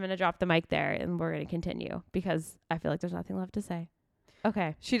 And I'm going to drop the mic there and we're going to continue because I feel like there's nothing left to say.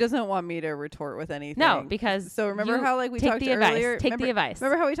 Okay. She doesn't want me to retort with anything. No, because so remember how like we take talked the advice. earlier. Take the advice.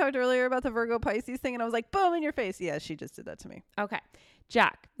 Remember how we talked earlier about the Virgo Pisces thing, and I was like, boom, in your face. Yeah, she just did that to me. Okay,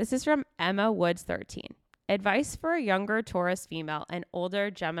 Jack. This is from Emma Woods 13. Advice for a younger Taurus female and older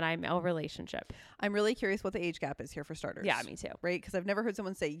Gemini male relationship. I'm really curious what the age gap is here for starters. Yeah, me too. Right, because I've never heard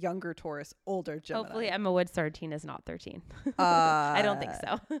someone say younger Taurus, older Gemini. Hopefully, Emma Woods 13 is not 13. I don't think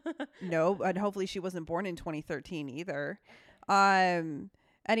so. No, and hopefully she wasn't born in 2013 either.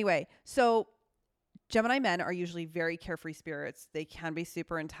 Anyway, so Gemini men are usually very carefree spirits. They can be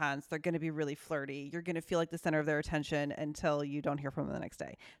super intense. They're going to be really flirty. You're going to feel like the center of their attention until you don't hear from them the next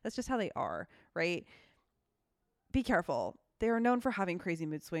day. That's just how they are, right? Be careful. They are known for having crazy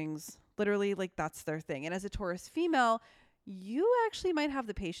mood swings. Literally, like that's their thing. And as a Taurus female, you actually might have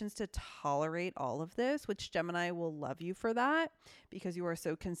the patience to tolerate all of this, which Gemini will love you for that because you are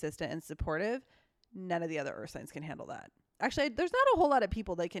so consistent and supportive. None of the other earth signs can handle that. Actually, there's not a whole lot of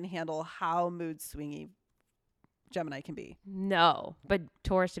people that can handle how mood swingy Gemini can be. No, but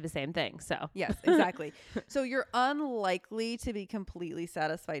Taurus do the same thing. So yes, exactly. So you're unlikely to be completely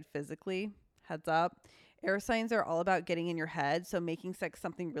satisfied physically. Heads up. Air signs are all about getting in your head. So making sex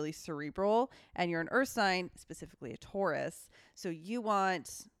something really cerebral, and you're an earth sign, specifically a Taurus. So you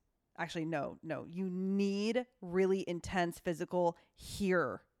want, actually, no, you need really intense physical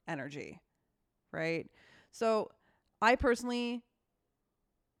here energy, right? So I personally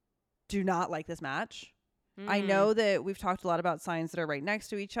do not like this match. I know that we've talked a lot about signs that are right next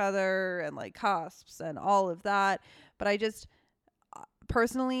to each other and like cusps and all of that. But I just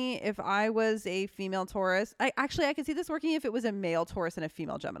personally, if I was a female Taurus, I could see this working if it was a male Taurus and a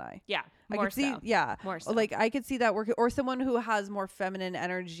female Gemini. Yeah. More so. Yeah. More so. Like I could see that working, or someone who has more feminine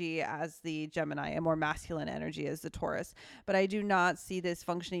energy as the Gemini and more masculine energy as the Taurus. But I do not see this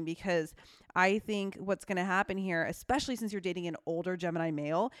functioning because I think what's going to happen here, especially since you're dating an older Gemini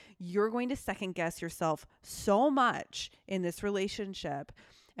male, you're going to second guess yourself so much in this relationship.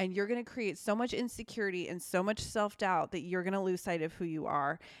 And you're going to create so much insecurity and so much self-doubt that you're going to lose sight of who you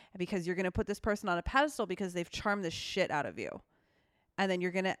are, because you're going to put this person on a pedestal because they've charmed the shit out of you. And then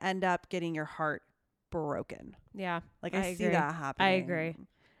you're going to end up getting your heart broken. Yeah. Like I see that happening.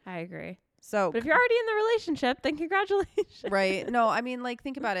 I agree. So, but if you're already in the relationship, then congratulations. Right. No, I mean, like,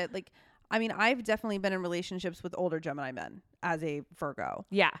 think about it. Like, I mean, I've definitely been in relationships with older Gemini men as a Virgo.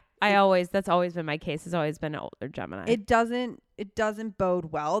 Yeah. That's always been my case. It's always been an older Gemini. It doesn't bode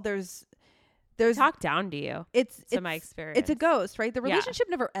well. There's talk down to you. It's my experience. It's a ghost, right? The relationship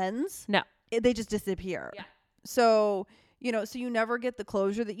never ends. No. They just disappear. Yeah. So, so you never get the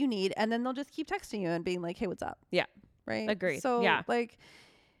closure that you need. And then they'll just keep texting you and being like, hey, what's up? Yeah. Right. Agreed. So yeah. Like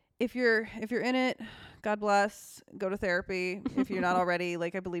if you're in it, God bless, go to therapy. If you're not already,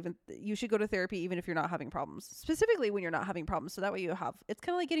 like I believe you should go to therapy even if you're not having problems, specifically when you're not having problems. So that way it's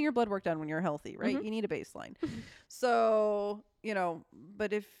kind of like getting your blood work done when you're healthy, right? Mm-hmm. You need a baseline. So,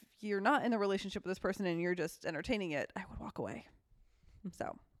 but if you're not in the relationship with this person and you're just entertaining it, I would walk away.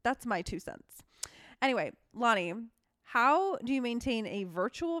 So that's my 2 cents. Anyway, Lonnie, how do you maintain a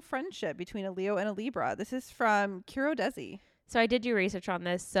virtual friendship between a Leo and a Libra? This is from Kiro Desi. So I did do research on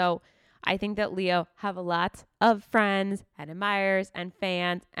this. So I think that Leo have a lot of friends and admirers and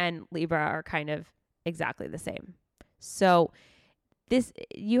fans, and Libra are kind of exactly the same. So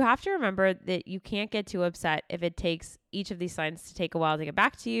you have to remember that you can't get too upset if it takes each of these signs to take a while to get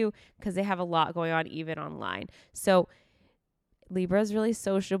back to you, because they have a lot going on even online. So Libra is really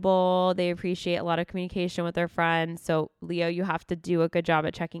sociable. They appreciate a lot of communication with their friends. So Leo, you have to do a good job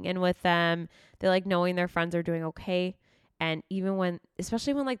at checking in with them. They like knowing their friends are doing okay. And even when,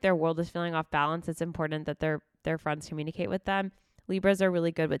 especially when like their world is feeling off balance, it's important that their friends communicate with them. Libras are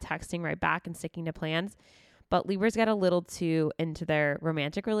really good with texting right back and sticking to plans. But Libras get a little too into their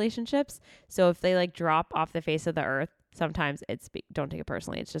romantic relationships. So if they like drop off the face of the earth, sometimes don't take it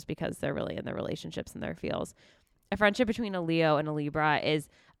personally. It's just because they're really in their relationships and their feels. A friendship between a Leo and a Libra is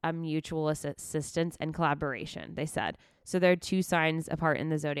a mutual assistance and collaboration, they said. So they're two signs apart in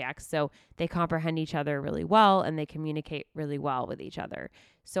the zodiac. So they comprehend each other really well and they communicate really well with each other.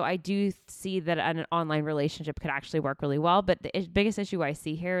 So I do see that an online relationship could actually work really well. But the biggest issue I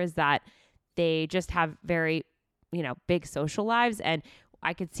see here is that they just have very, big social lives. And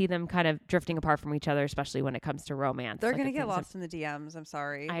I could see them kind of drifting apart from each other, especially when it comes to romance. They're going to get lost in the DMs. I'm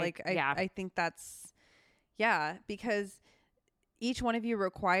sorry. I think that's... Yeah, because each one of you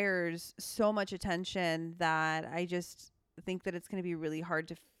requires so much attention that I just think that it's going to be really hard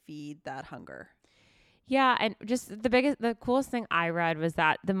to feed that hunger. Yeah, and just the coolest thing I read was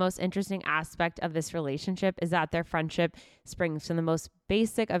that the most interesting aspect of this relationship is that their friendship springs from the most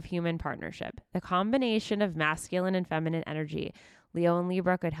basic of human partnership, the combination of masculine and feminine energy. Leo and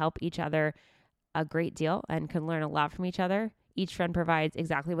Libra could help each other a great deal and could learn a lot from each other. Each friend provides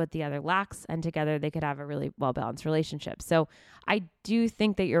exactly what the other lacks, and together they could have a really well-balanced relationship. So I do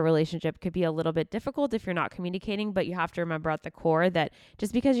think that your relationship could be a little bit difficult if you're not communicating, but you have to remember at the core that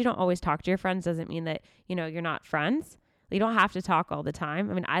just because you don't always talk to your friends doesn't mean that, you're not friends. You don't have to talk all the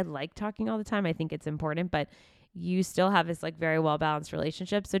time. I mean, I like talking all the time. I think it's important, but you still have this like very well-balanced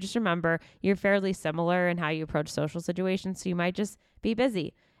relationship. So just remember you're fairly similar in how you approach social situations. So you might just be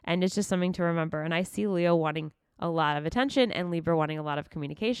busy, and it's just something to remember. And I see Leo wanting a lot of attention and Libra wanting a lot of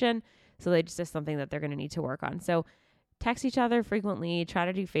communication. So it's just something that they're going to need to work on. So text each other frequently, try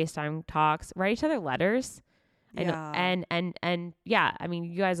to do FaceTime talks, write each other letters. Yeah. And yeah, I mean,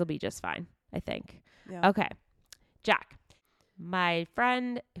 you guys will be just fine, I think. Yeah. Okay. Jack, my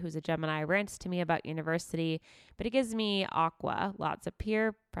friend who's a Gemini rants to me about university, but it gives me aqua, lots of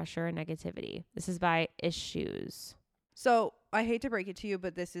peer pressure and negativity. This is by Issues. So I hate to break it to you,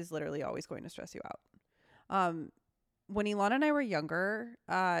 but this is literally always going to stress you out. When Ilana and I were younger,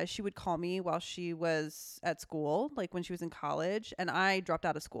 she would call me while she was at school, like when she was in college, and I dropped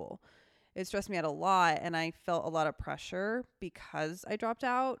out of school. It stressed me out a lot, and I felt a lot of pressure because I dropped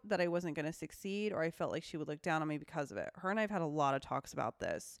out that I wasn't going to succeed, or I felt like she would look down on me because of it. Her and I have had a lot of talks about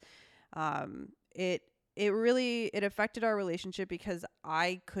this. It affected our relationship because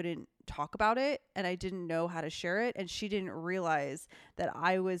I couldn't talk about it and I didn't know how to share it, and she didn't realize that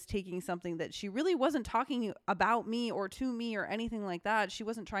I was taking something that she really wasn't talking about me or to me or anything like that. She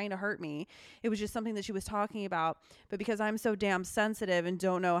wasn't trying to hurt me. It was just something that she was talking about, but because I'm so damn sensitive and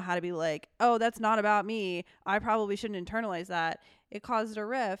don't know how to be like, oh, that's not about me, I probably shouldn't internalize that, it caused a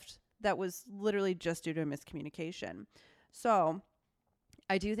rift that was literally just due to a miscommunication. So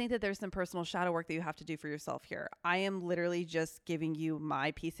I do think that there's some personal shadow work that you have to do for yourself here. I am literally just giving you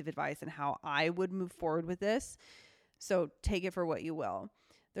my piece of advice and how I would move forward with this. So take it for what you will.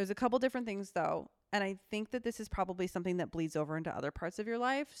 There's a couple different things though, and I think that this is probably something that bleeds over into other parts of your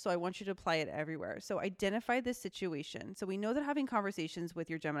life. So I want you to apply it everywhere. So identify this situation. So we know that having conversations with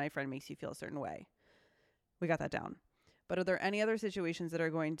your Gemini friend makes you feel a certain way. We got that down. But are there any other situations that are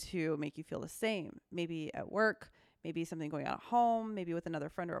going to make you feel the same? Maybe at work, maybe something going on at home, maybe with another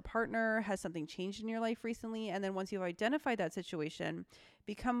friend or a partner. Has something changed in your life recently? And then once you've identified that situation,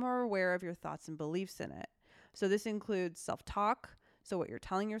 become more aware of your thoughts and beliefs in it. So this includes self-talk, so what you're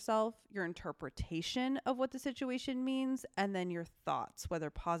telling yourself, your interpretation of what the situation means, and then your thoughts, whether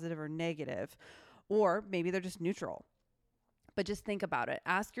positive or negative, or maybe they're just neutral. But just think about it.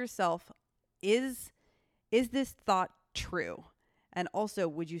 Ask yourself, is this thought true? And also,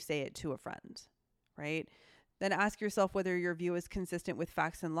 would you say it to a friend, right? Then ask yourself whether your view is consistent with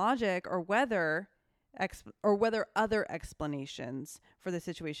facts and logic, or whether other explanations for the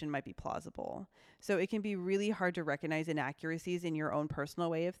situation might be plausible. So it can be really hard to recognize inaccuracies in your own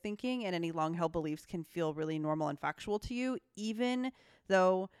personal way of thinking, and any long-held beliefs can feel really normal and factual to you, even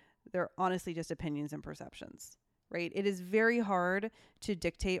though they're honestly just opinions and perceptions, right? It is very hard to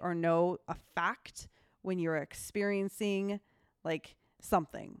dictate or know a fact when you're experiencing like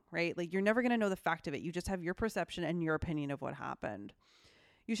something, right? Like you're never going to know the fact of it. You just have your perception and your opinion of what happened.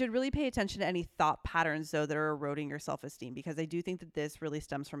 You should really pay attention to any thought patterns though that are eroding your self-esteem, because I do think that this really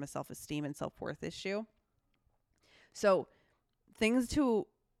stems from a self-esteem and self-worth issue. So things to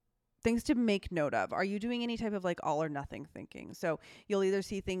things to make note of. Are you doing any type of like all or nothing thinking? So you'll either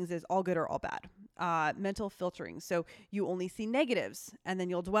see things as all good or all bad. Mental filtering. So you only see negatives and then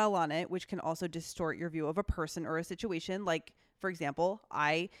you'll dwell on it, which can also distort your view of a person or a situation. Like, for example,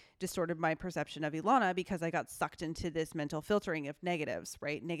 I distorted my perception of Ilana because I got sucked into this mental filtering of negatives,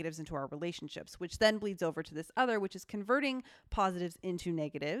 right? Negatives into our relationships, which then bleeds over to this other, which is converting positives into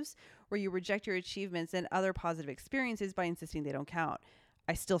negatives, where you reject your achievements and other positive experiences by insisting they don't count.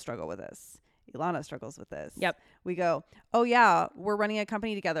 I still struggle with this. Ilana struggles with this. Yep. We go, oh yeah, we're running a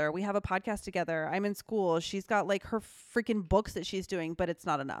company together. We have a podcast together. I'm in school. She's got like her freaking books that she's doing, but it's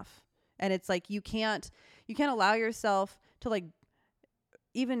not enough. And it's like, you can't allow yourself to like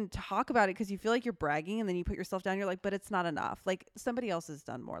even talk about it because you feel like you're bragging and then you put yourself down. You're like, but it's not enough. Like somebody else has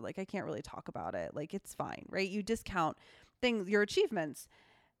done more. Like I can't really talk about it. Like it's fine, right? You discount things, your achievements.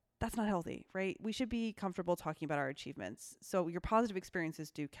 That's not healthy, right? We should be comfortable talking about our achievements. So your positive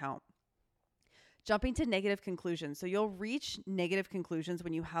experiences do count. Jumping to negative conclusions. So you'll reach negative conclusions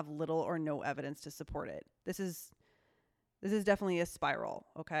when you have little or no evidence to support it. This is definitely a spiral,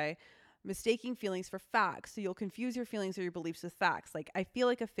 okay? Mistaking feelings for facts. So you'll confuse your feelings or your beliefs with facts. Like, I feel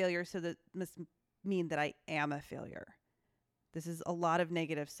like a failure, so that must mean that I am a failure. This is a lot of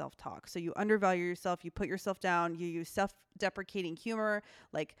negative self-talk. So you undervalue yourself, you put yourself down, you use self-deprecating humor,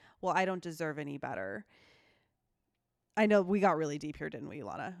 like, well, I don't deserve any better. I know we got really deep here, didn't we,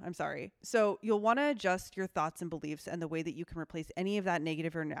 Ilana? I'm sorry. So you'll want to adjust your thoughts and beliefs and the way that you can replace any of that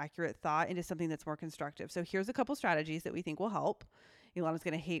negative or inaccurate thought into something that's more constructive. So here's a couple strategies that we think will help. Ilana's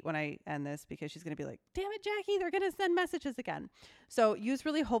going to hate when I end this because she's going to be like, damn it, Jackie, they're going to send messages again. So use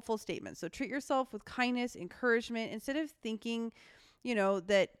really hopeful statements. So treat yourself with kindness, encouragement. Instead of thinking,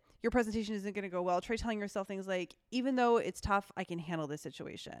 that your presentation isn't going to go well, try telling yourself things like, even though it's tough, I can handle this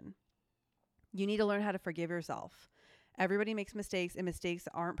situation. You need to learn how to forgive yourself. Everybody makes mistakes, and mistakes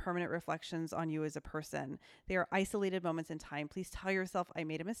aren't permanent reflections on you as a person. They are isolated moments in time. Please tell yourself, I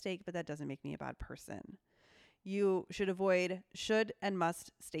made a mistake, but that doesn't make me a bad person. You should avoid should and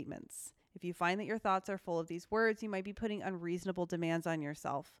must statements. If you find that your thoughts are full of these words, you might be putting unreasonable demands on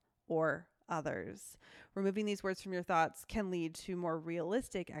yourself or others. Removing these words from your thoughts can lead to more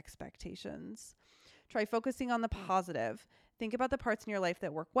realistic expectations. Try focusing on the positive. Think about the parts in your life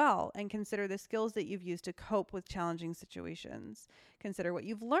that work well and consider the skills that you've used to cope with challenging situations. Consider what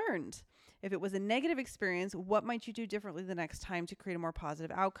you've learned. If it was a negative experience, what might you do differently the next time to create a more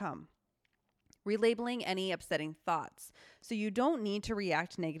positive outcome? Relabeling any upsetting thoughts. So you don't need to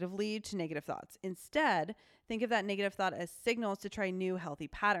react negatively to negative thoughts. Instead, think of that negative thought as signals to try new healthy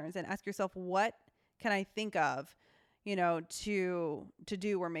patterns and ask yourself, what can I think of, to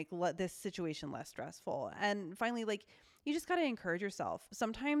do or make this situation less stressful? And finally, you just got to encourage yourself.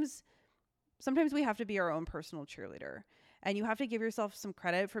 Sometimes we have to be our own personal cheerleader, and you have to give yourself some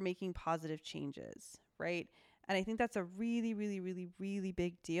credit for making positive changes, right? And I think that's a really, really, really, really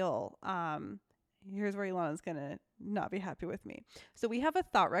big deal. Here's where Ilana's going to not be happy with me. So we have a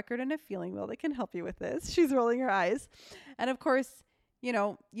thought record and a feeling wheel that can help you with this. She's rolling her eyes. And of course,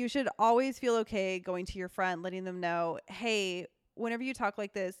 you should always feel okay going to your friend, letting them know, hey, whenever you talk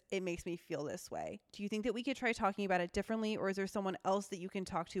like this, it makes me feel this way. Do you think that we could try talking about it differently, or is there someone else that you can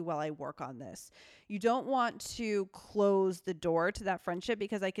talk to while I work on this? You don't want to close the door to that friendship,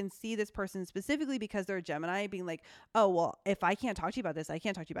 because I can see this person specifically because they're a Gemini being like, oh, well, if I can't talk to you about this, I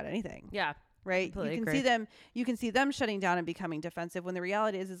can't talk to you about anything. Yeah. Right. You can see them shutting down and becoming defensive, when the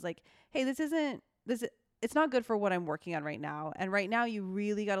reality is like, hey, it's not good for what I'm working on right now. And right now you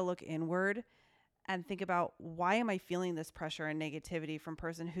really got to look inward and think about, why am I feeling this pressure and negativity from a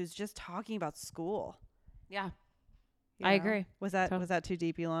person who's just talking about school? Yeah. I agree. Was that too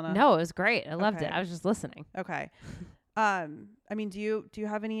deep, Ilana? No, it was great. I loved it. I was just listening. Okay. Do you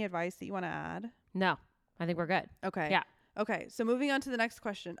have any advice that you want to add? No, I think we're good. Okay. Yeah. Okay. So moving on to the next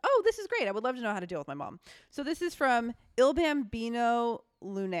question. Oh, this is great. I would love to know how to deal with my mom. So this is from Il Bambino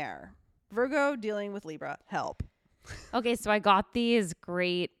Lunaire. Virgo dealing with Libra. Help. Okay. So I got these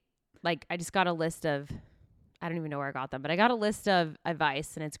great, I just got a list of, I don't even know where I got them, but I got a list of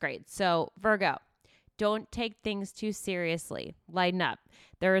advice, and it's great. So Virgo, don't take things too seriously. Lighten up.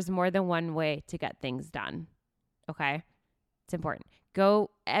 There is more than one way to get things done. Okay. It's important.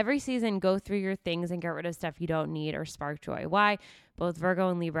 Every season, go through your things and get rid of stuff you don't need or spark joy. Why? Both Virgo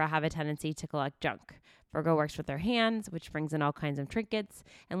and Libra have a tendency to collect junk. Virgo works with their hands, which brings in all kinds of trinkets,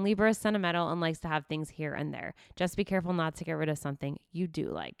 and Libra is sentimental and likes to have things here and there. Just be careful not to get rid of something you do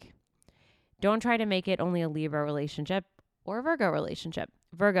like. Don't try to make it only a Libra relationship or a Virgo relationship.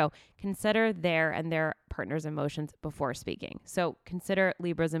 Virgo, consider their and their partner's emotions before speaking. So consider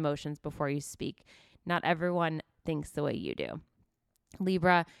Libra's emotions before you speak. Not everyone thinks the way you do.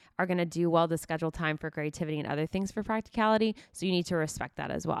 Libra are going to do well to schedule time for creativity and other things for practicality. So you need to respect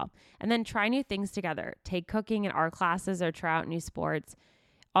that as well. And then try new things together. Take cooking and art classes or try out new sports.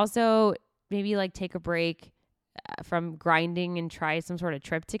 Also, maybe like take a break from grinding and try some sort of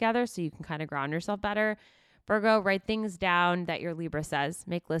trip together so you can kind of ground yourself better. Virgo, write things down that your Libra says.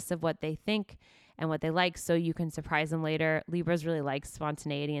 Make lists of what they think and what they like so you can surprise them later. Libras really like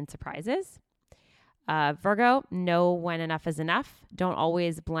spontaneity and surprises. Virgo, know when enough is enough. Don't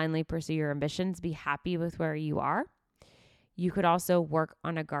always blindly pursue your ambitions. Be happy with where you are. You could also work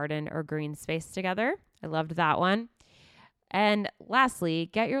on a garden or green space together. I loved that one. And lastly,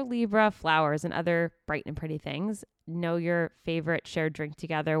 get your Libra flowers and other bright and pretty things. Know your favorite shared drink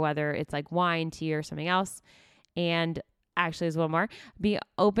together, whether it's like wine, tea, or something else. And actually, there's one more. Be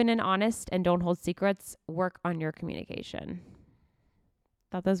open and honest and don't hold secrets. Work on your communication.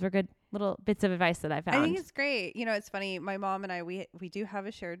 Thought those were good little bits of advice that I found. I think it's great. You know, it's funny. My mom and I, we do have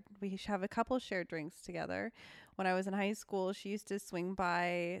we have a couple shared drinks together. When I was in high school, she used to swing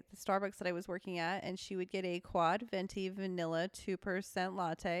by the Starbucks that I was working at, and she would get a quad venti vanilla 2%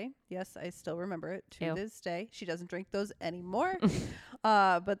 latte. Yes, I still remember it to this day. She doesn't drink those anymore,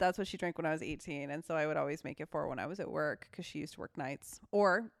 but that's what she drank when I was 18. And so I would always make it for her when I was at work because she used to work nights.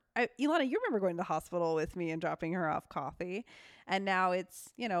 Or Ilana, you remember going to the hospital with me and dropping her off coffee, and now it's,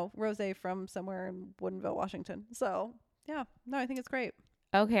 you know, rosé from somewhere in Woodinville, Washington. So yeah, no, I think it's great.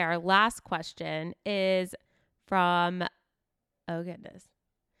 Okay, our last question is from, oh goodness,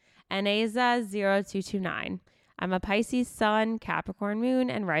 Anaza0229. I'm a Pisces sun, Capricorn moon,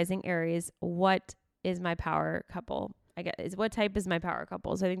 and rising Aries. What is my power couple? What type is my power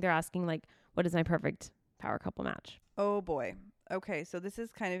couple? So I think they're asking like, what is my perfect power couple match? Oh boy. Okay, so this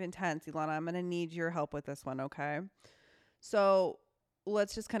is kind of intense, Ilana. I'm going to need your help with this one, okay? So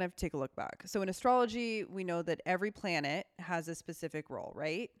let's just kind of take a look back. So in astrology, we know that every planet has a specific role,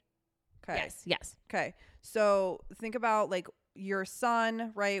 right? Okay. Yes. Okay. So think about like your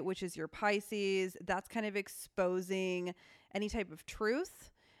sun, right, which is your Pisces. That's kind of exposing any type of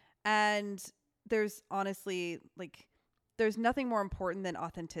truth. And there's honestly, like, there's nothing more important than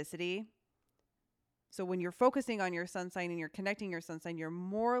authenticity. So when you're focusing on your sun sign and you're connecting your sun sign, you're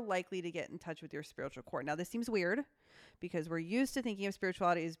more likely to get in touch with your spiritual core. Now, this seems weird because we're used to thinking of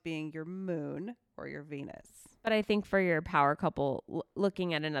spirituality as being your moon or your Venus. But I think for your power couple,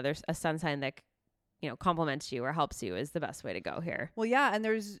 looking at a sun sign that, you know, complements you or helps you is the best way to go here. Well, yeah. And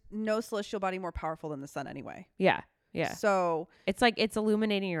there's no celestial body more powerful than the sun anyway. Yeah. So it's like, it's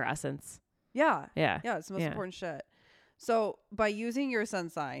illuminating your essence. Yeah. Yeah. It's the most important shit. So by using your sun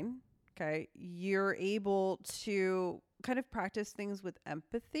sign, okay, you're able to kind of practice things with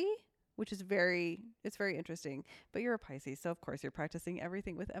empathy, which is very interesting. But you're a Pisces, so of course you're practicing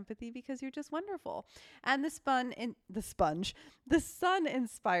everything with empathy because you're just wonderful. And the sun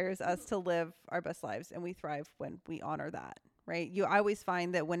inspires us to live our best lives, and we thrive when we honor that, right? I always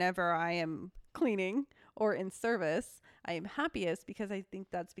find that whenever I am cleaning or in service, I am happiest because I think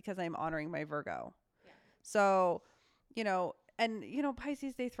that's because I'm honoring my Virgo. Yeah. So, you know, and, you know,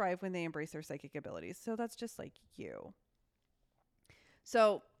 Pisces, they thrive when they embrace their psychic abilities. So that's just like you.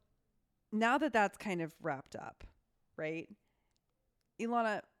 So now that that's kind of wrapped up, right?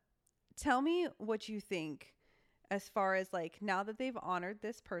 Ilana, tell me what you think as far as like, now that they've honored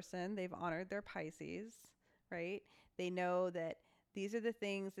this person, they've honored their Pisces, right? They know that these are the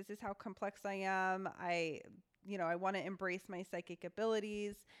things, this is how complex I am. I want to embrace my psychic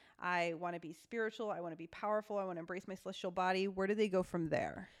abilities. I want to be spiritual. I want to be powerful. I want to embrace my celestial body. Where do they go from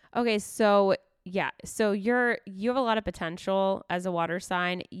there? Okay. So yeah. So you have a lot of potential as a water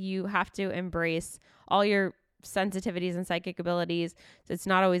sign. You have to embrace all your sensitivities and psychic abilities. So it's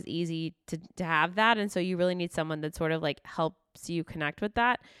not always easy to have that. And so you really need someone that sort of like helps you connect with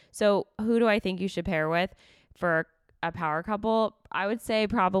that. So who do I think you should pair with for a power couple? I would say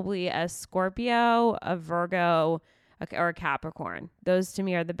probably a Scorpio, a Virgo, or a Capricorn. Those to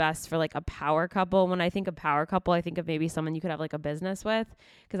me are the best for like a power couple. When I think of power couple, I think of maybe someone you could have like a business with,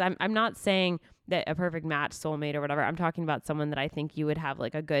 because I'm not saying that a perfect match, soulmate or whatever. I'm talking about someone that I think you would have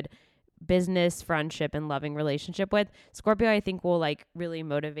like a good business, friendship, and loving relationship with. Scorpio, I think, will like really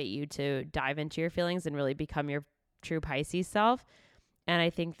motivate you to dive into your feelings and really become your true Pisces self. And I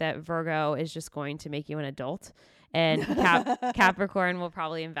think that Virgo is just going to make you an adult. And Capricorn will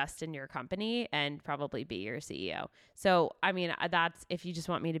probably invest in your company and probably be your CEO. So, I mean, that's if you just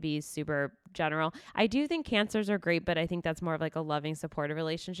want me to be super general. I do think Cancers are great, but I think that's more of like a loving, supportive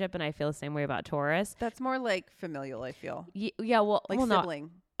relationship. And I feel the same way about Taurus. That's more like familial, I feel. Yeah, well, like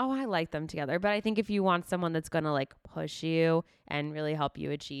sibling. oh, I like them together. But I think if you want someone that's going to like push you and really help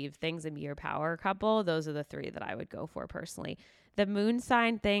you achieve things and be your power couple, those are the 3 that I would go for personally. The moon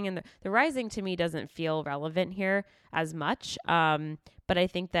sign thing and the rising to me doesn't feel relevant here as much. But I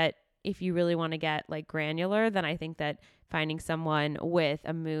think that if you really want to get like granular, then I think that finding someone with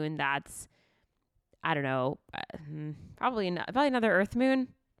a moon that's, I don't know, probably another Earth moon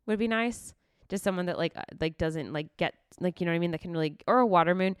would be nice. Just someone that like doesn't like get like, you know what I mean? That can really, or a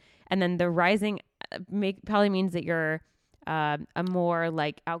water moon. And then the rising probably means that you're a more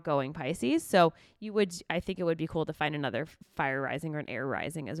like outgoing Pisces. So I think it would be cool to find another fire rising or an air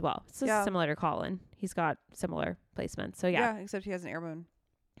rising as well. So similar to Colin. He's got similar placements. So yeah, except he has an air moon.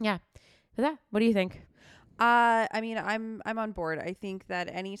 Yeah. So that, what do you think? I mean, I'm on board. I think that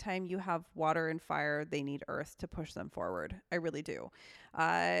anytime you have water and fire, they need earth to push them forward. I really do.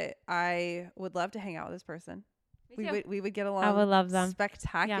 I would love to hang out with this person. We would get along. I would love them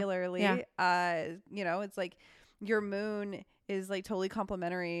spectacularly. Yeah. You know, it's like your moon is like totally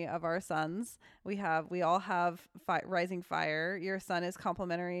complementary of our suns. We all have rising fire. Your sun is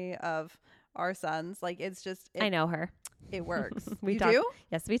complementary of our suns. Like it's just, I know her. It works. We you talk, do?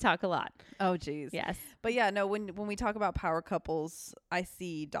 Yes, we talk a lot. Oh, geez. Yes. But yeah, no, when we talk about power couples, I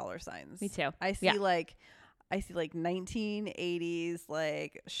see dollar signs. Me too. I see like 1980s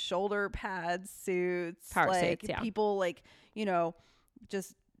like shoulder pad suits, power like suits, yeah. people like, you know,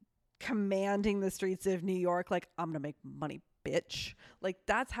 just commanding the streets of New York like, I'm gonna make money, bitch. Like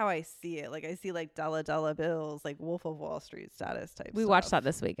that's how I see it. Like I see like dollar bills, like Wolf of Wall Street status type We stuff. watched that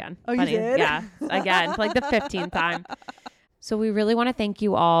this weekend. Oh, Funny. you did? Yeah. Again, like the 15th time. So we really want to thank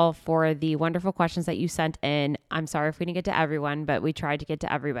you all for the wonderful questions that you sent in. I'm sorry if we didn't get to everyone, but we tried to get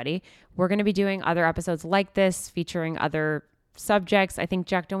to everybody. We're going to be doing other episodes like this featuring other subjects. I think,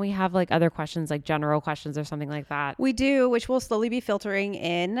 Jack, don't we have like other questions, like general questions or something like that? We do, which we'll slowly be filtering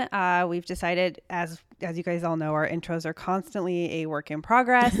in. We've decided, as you guys all know, our intros are constantly a work in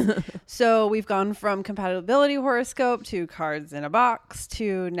progress. So we've gone from compatibility horoscope to cards in a box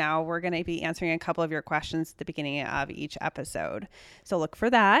to now we're going to be answering a couple of your questions at the beginning of each episode. So look for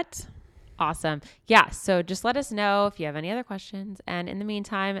that. Awesome. Yeah. So just let us know if you have any other questions. And in the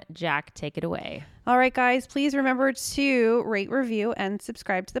meantime, Jack, take it away. All right, guys, please remember to rate, review, and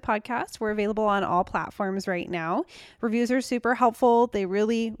subscribe to the podcast. We're available on all platforms right now. Reviews are super helpful. They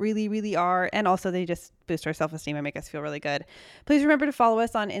really, really, really are. And also they just boost our self-esteem and make us feel really good. Please remember to follow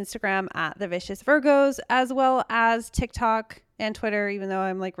us on Instagram at The Vicious Virgos, as well as TikTok and Twitter, even though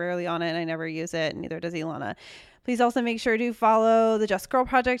I'm like rarely on it and I never use it. And neither does Ilana. Please also make sure to follow the Just Girl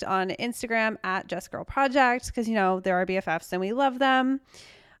Project on Instagram at Just Girl Project, because, you know, they're our BFFs and we love them.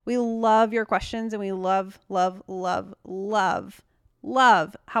 We love your questions and we love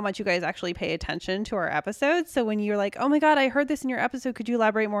how much you guys actually pay attention to our episodes. So when you're like, oh my God, I heard this in your episode, could you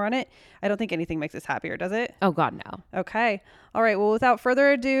elaborate more on it? I don't think anything makes us happier, does it? Oh God, no. Okay. All right. Well, without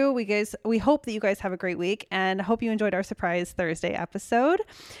further ado, we hope that you guys have a great week and hope you enjoyed our surprise Thursday episode.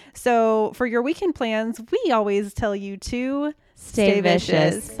 So for your weekend plans, we always tell you to stay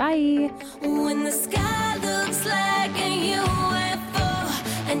vicious. Bye. When the sky looks like a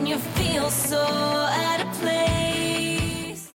UFO and you feel so